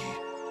T.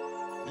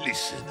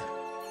 Listen,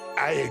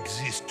 I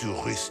exist to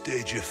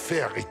restage a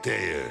fairy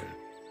tale.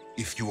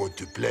 If you want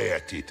to play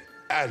at it,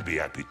 I'll be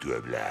happy to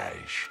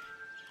oblige.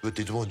 But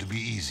it won't be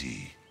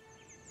easy.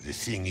 The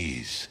thing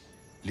is,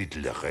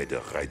 Little Red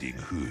Riding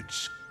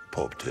Hoods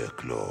popped her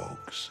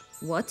clogs.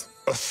 What?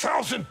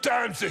 1,000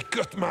 times they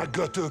cut my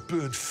gut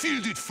open,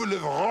 filled it full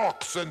of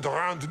rocks and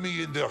drowned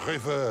me in the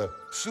river.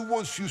 So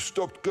once you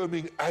stopped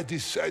coming, I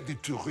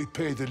decided to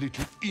repay the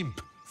little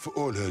imp for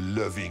all her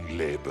loving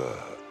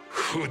labor.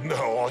 Who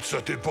now rots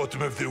at the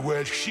bottom of the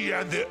well, she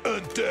and the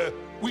hunter,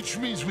 which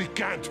means we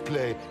can't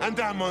play, and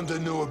I'm under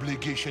no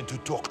obligation to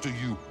talk to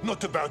you,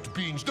 not about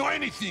beans, nor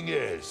anything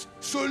else.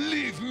 So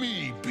leave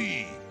me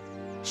be.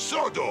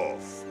 Sod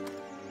off.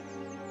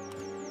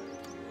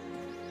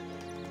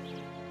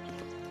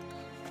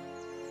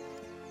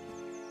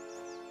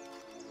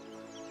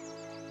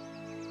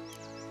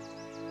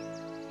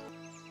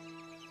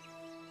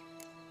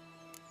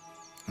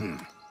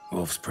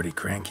 Wolf's pretty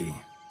cranky.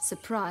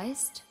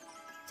 Surprised?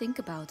 Think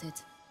about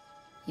it.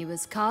 He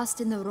was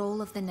cast in the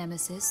role of the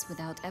Nemesis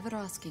without ever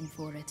asking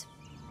for it.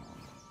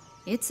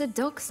 It's a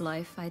dog's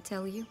life, I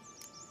tell you.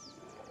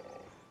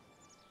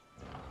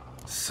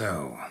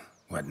 So,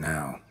 what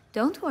now?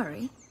 Don't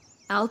worry.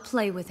 I'll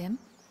play with him.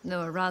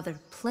 Or rather,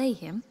 play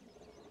him.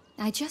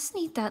 I just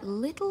need that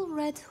little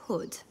red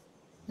hood.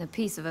 The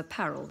piece of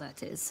apparel,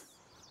 that is.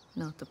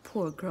 Not the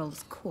poor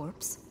girl's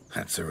corpse.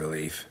 That's a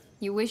relief.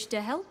 You wish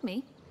to help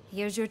me?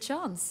 Here's your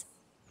chance.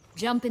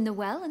 Jump in the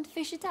well and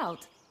fish it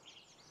out.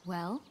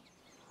 Well,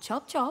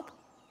 chop chop.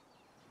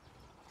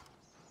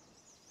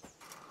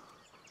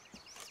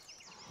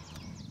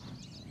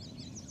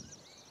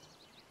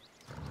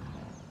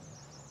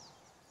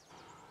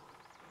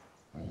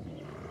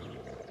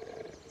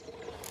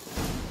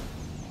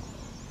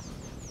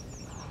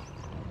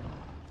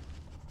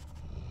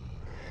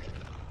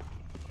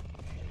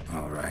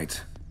 All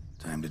right.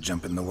 Time to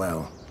jump in the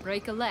well.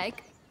 Break a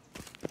leg.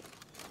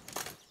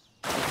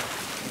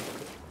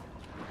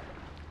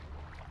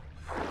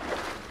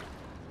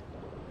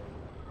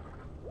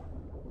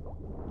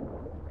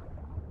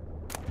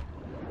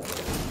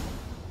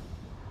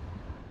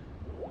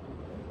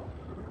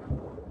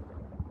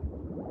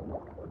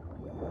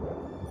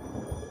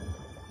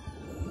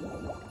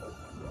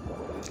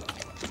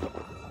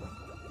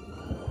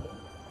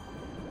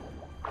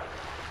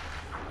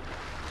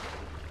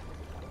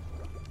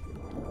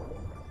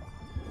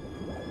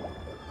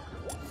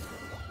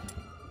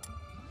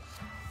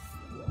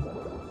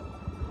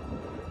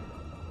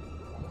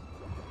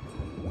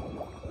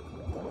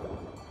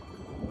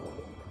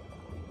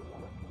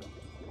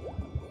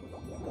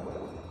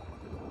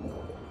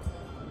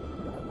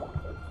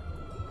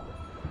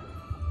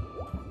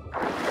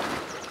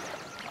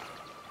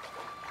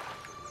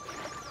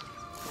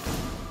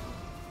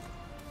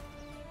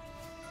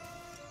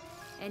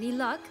 Any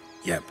luck?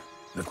 Yep.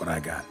 Look what I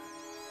got.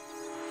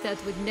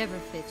 That would never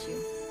fit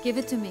you. Give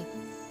it to me.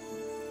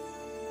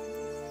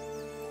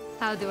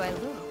 How do I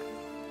look?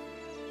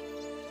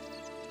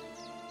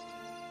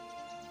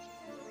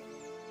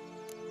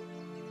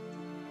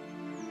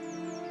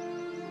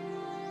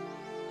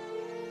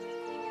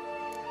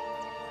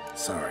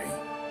 Sorry.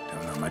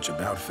 Don't know much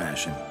about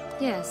fashion.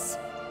 Yes,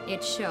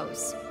 it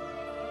shows.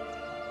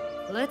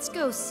 Let's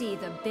go see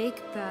the big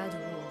bad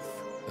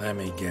wolf. Let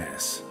me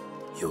guess.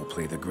 You'll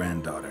play the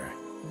granddaughter.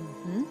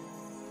 Mm-hmm.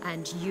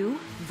 And you,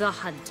 the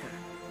hunter.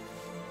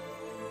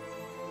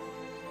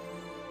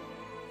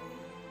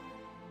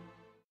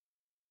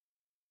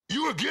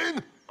 You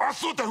again? I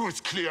thought I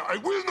was clear. I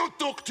will not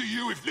talk to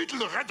you if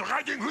little Red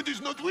Riding Hood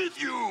is not with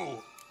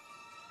you!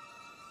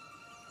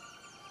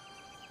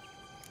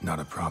 Not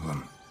a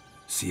problem.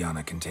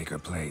 Sienna can take her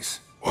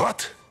place.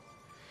 What?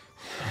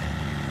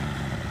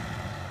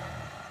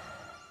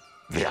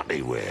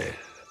 Very well.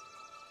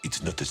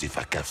 It's not as if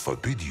I can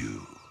forbid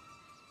you.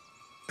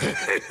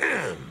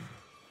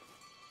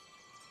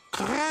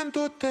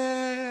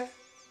 Granddaughter,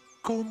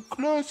 come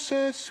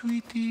closer,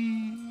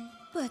 sweetie.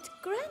 But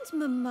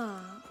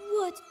Grandmama,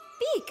 what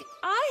big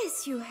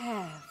eyes you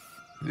have.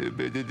 The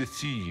better to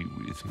see you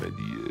with, my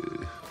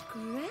dear.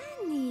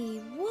 Granny,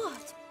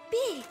 what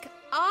big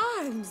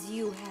arms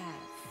you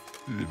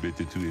have. The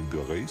better to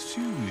embrace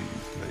you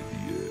with, my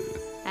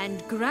dear.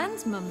 And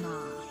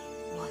Grandmama,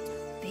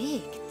 what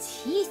big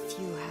teeth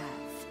you have.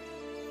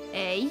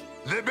 Eh?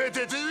 The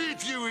better to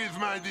eat you with,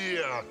 my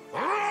dear.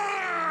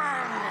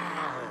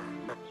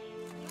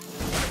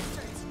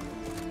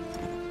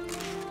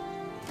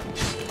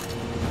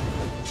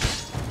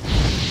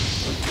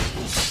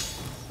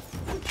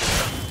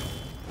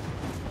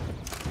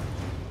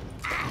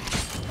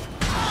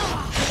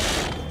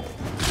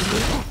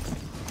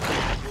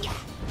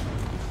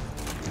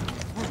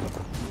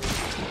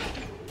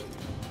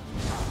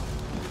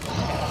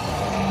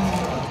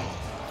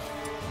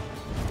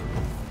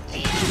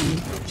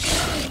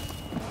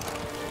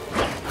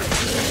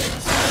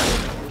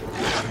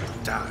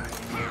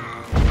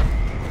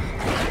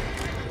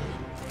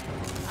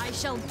 I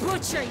shall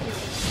butcher you!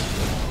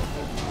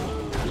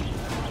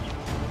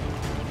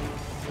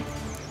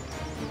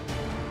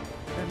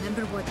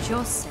 Remember what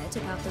Joss said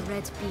about the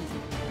red bean?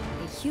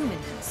 A human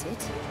has it,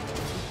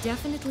 but he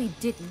definitely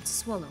didn't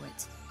swallow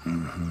it.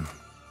 Mm-hmm.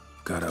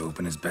 Gotta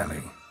open his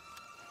belly.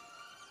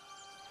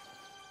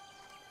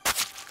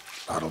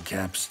 Bottle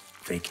caps,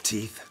 fake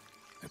teeth,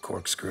 a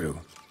corkscrew.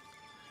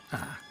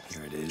 Ah,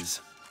 here it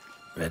is.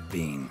 Red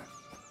bean.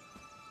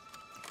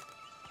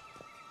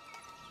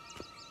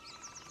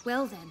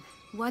 Well then,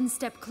 one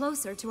step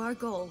closer to our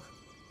goal.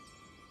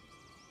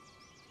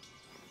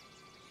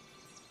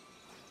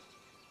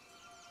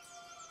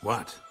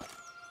 What?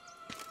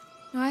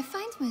 Now, I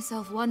find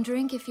myself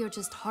wondering if you're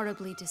just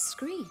horribly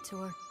discreet,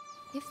 or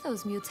if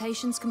those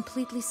mutations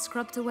completely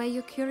scrubbed away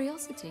your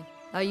curiosity.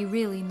 Are you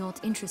really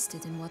not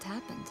interested in what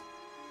happened?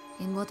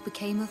 In what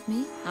became of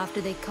me after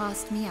they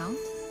cast me out?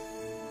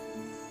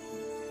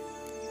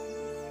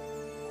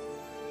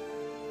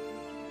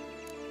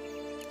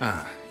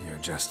 Ah, you're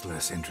just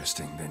less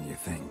interesting than you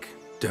think.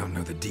 Don't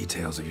know the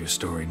details of your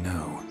story,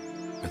 no.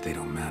 But they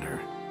don't matter.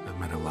 I've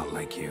met a lot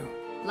like you.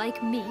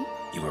 Like me?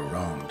 You were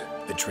wronged,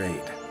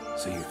 betrayed,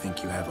 so you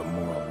think you have a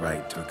moral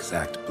right to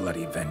exact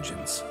bloody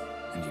vengeance.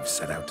 And you've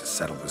set out to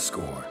settle the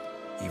score,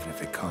 even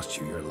if it cost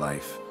you your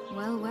life.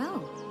 Well,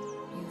 well.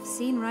 You've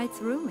seen right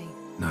through me.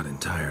 Not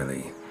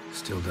entirely.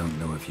 Still don't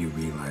know if you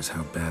realize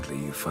how badly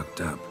you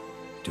fucked up,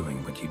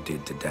 doing what you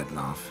did to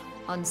Detloff.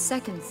 On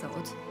second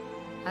thought,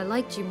 I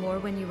liked you more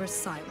when you were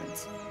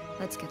silent.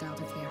 Let's get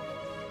out of here.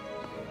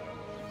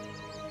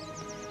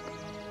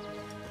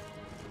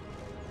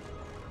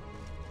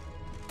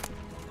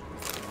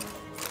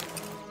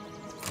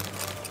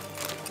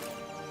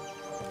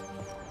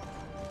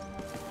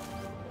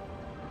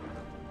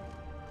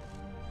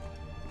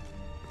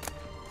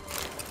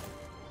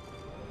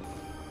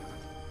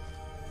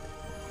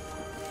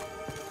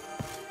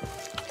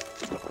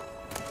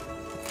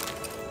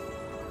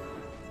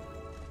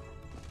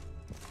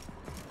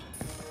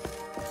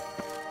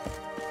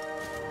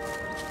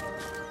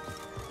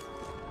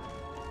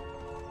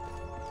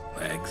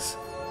 Legs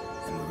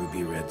and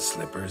ruby red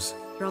slippers.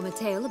 From a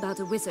tale about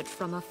a wizard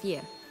from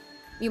Ophir.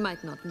 You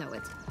might not know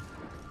it.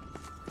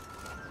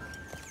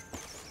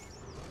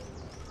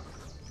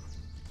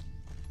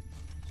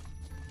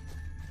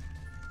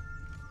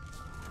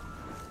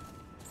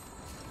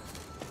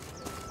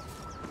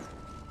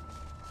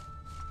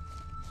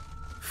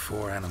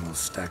 Four animals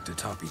stacked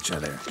atop each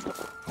other.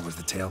 What was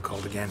the tale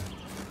called again?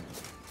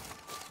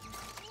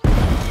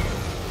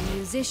 The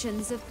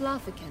musicians of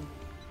Blaviken.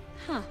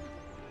 Huh.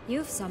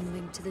 You've some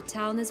link to the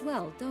town as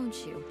well, don't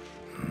you?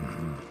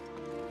 Mm-hmm.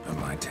 But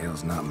my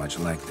tale's not much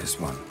like this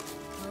one.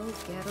 Oh,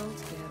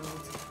 Geralt,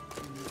 Geralt.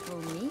 You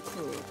told me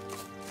cool.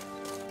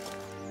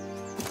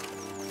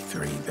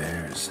 3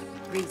 bears.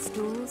 3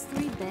 stools,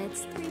 3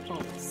 beds, 3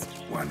 bowls.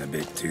 One a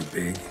bit too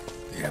big,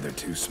 the other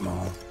too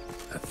small,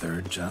 a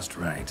third just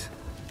right.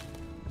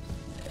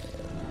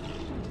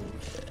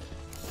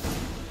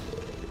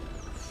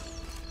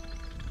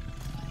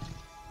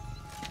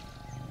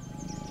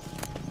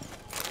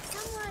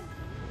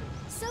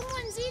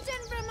 Someone's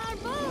eaten from our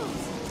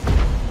bowls!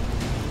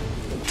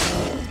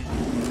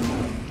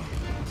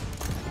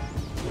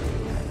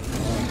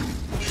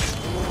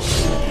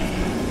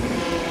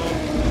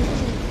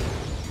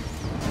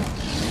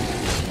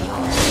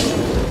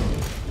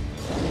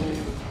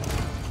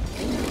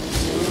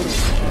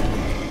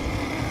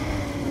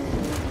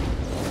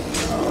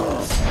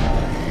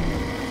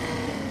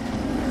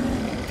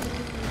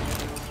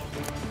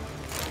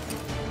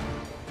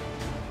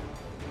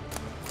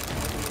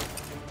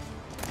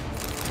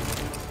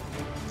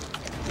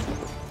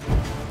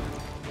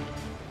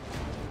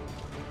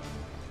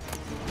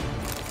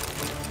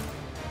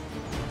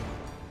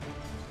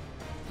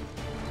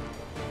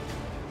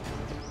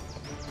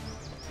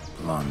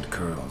 Blonde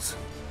curls.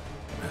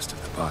 Rest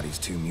of the body's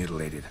too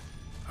mutilated.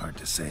 Hard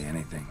to say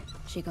anything.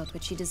 She got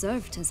what she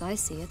deserved, as I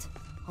see it.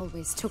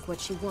 Always took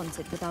what she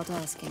wanted without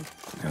asking.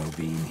 No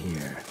being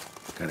here.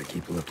 Gotta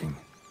keep looking.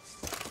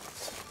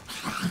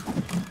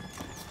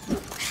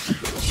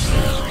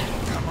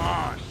 Come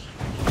on!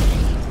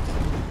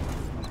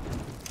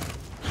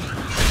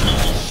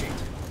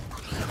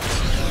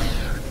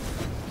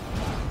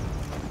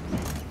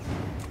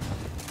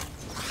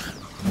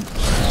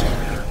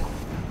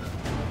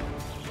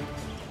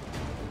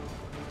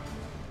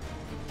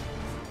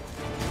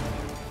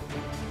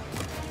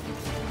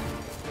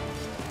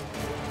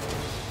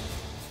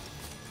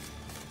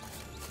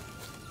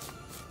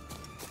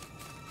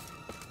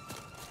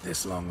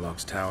 This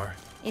Longlock's tower?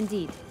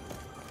 Indeed.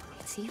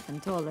 It's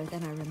even taller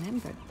than I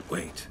remembered.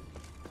 Wait.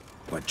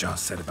 What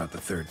Joss said about the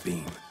third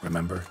beam,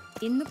 remember?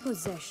 In the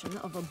possession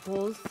of a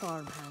bold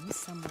farmhand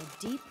somewhere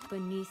deep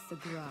beneath the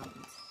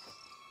ground.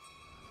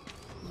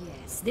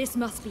 Yes, this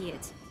must be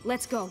it.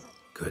 Let's go.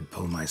 Could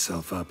pull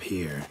myself up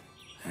here,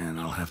 and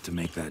I'll have to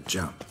make that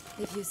jump.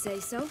 If you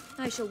say so,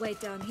 I shall wait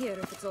down here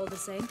if it's all the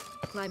same.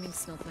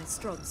 Climbing's not my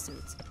strong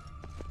suit.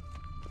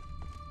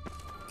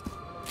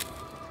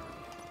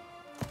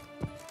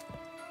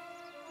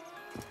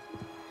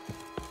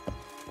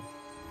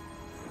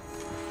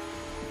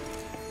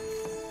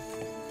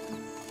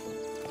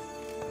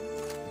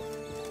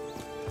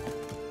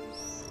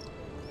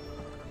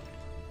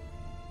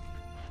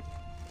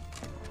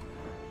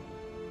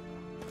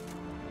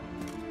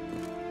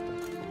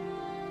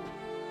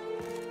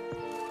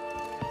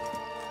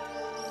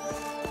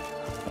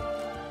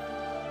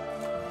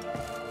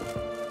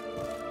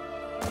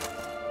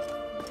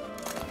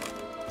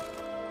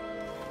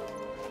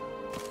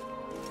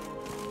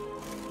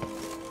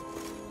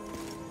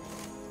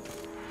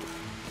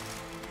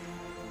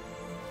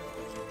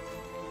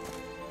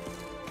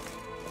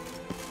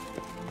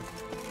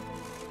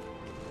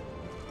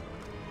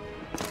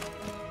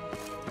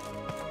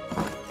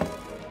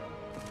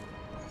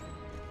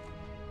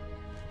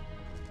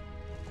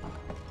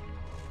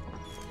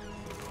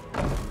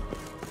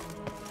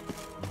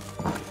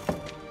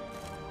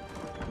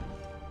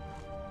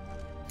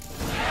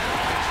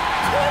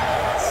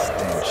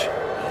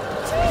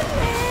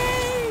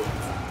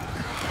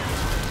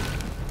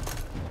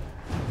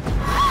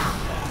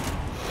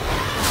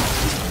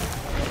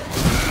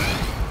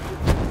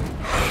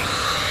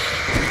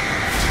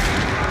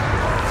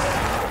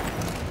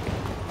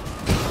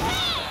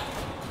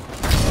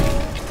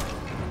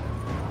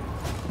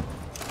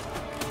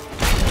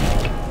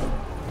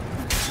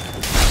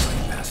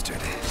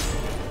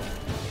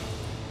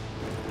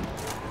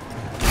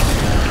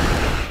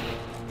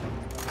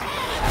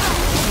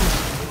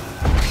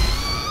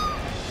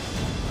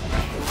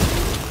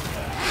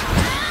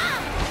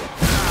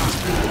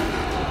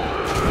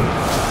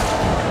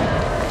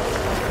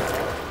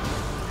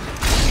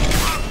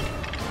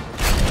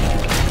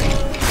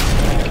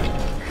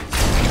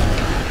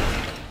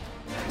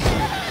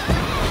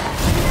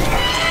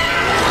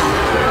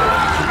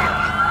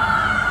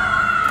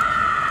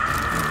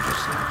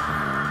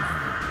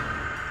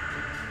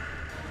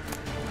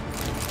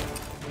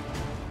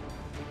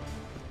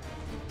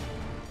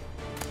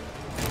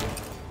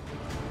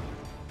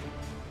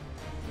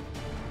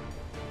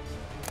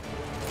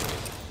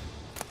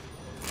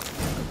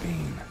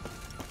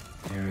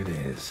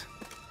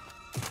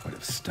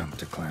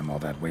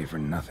 that way for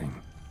nothing.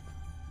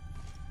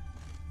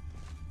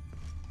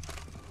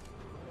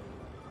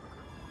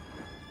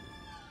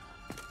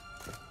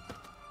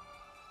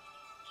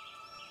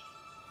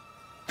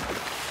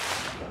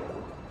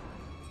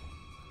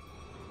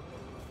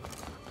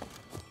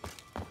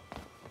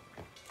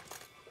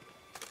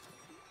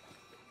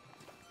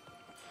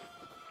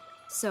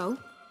 So?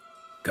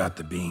 Got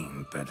the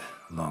bean, but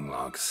long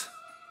logs.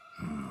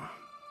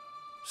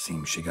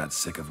 Seems she got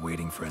sick of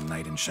waiting for a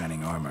knight in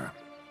shining armor.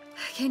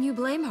 Can you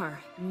blame her?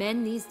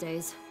 Men these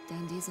days,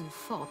 dandies and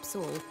fops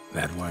all.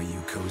 That why you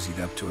cozied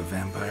up to a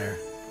vampire?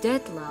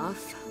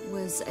 Detlef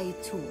was a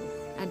tool,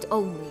 and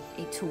only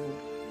a tool.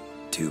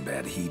 Too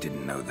bad he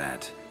didn't know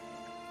that.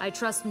 I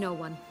trust no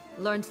one.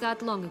 Learned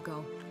that long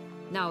ago.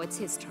 Now it's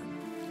his turn.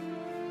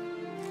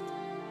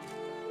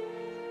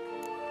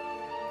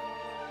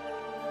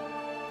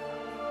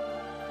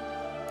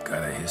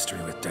 Got a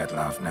history with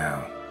Detlef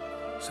now,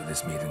 so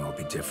this meeting will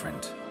be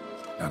different.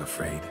 Not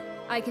afraid?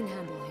 I can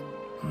handle him.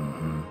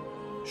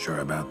 Sure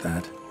about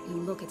that? You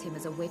look at him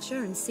as a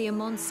witcher and see a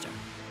monster.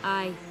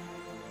 I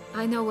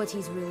know what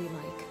he's really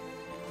like.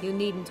 You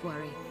needn't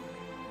worry.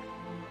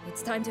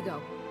 It's time to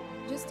go.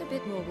 Just a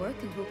bit more work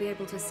and we'll be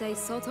able to say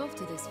salt off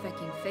to this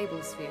fecking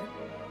fable sphere.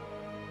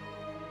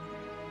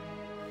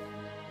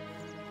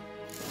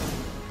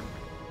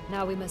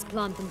 Now we must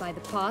plant them by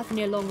the path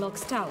near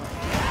Longlock's tower.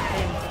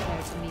 Then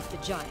prepare to meet the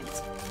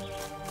giant.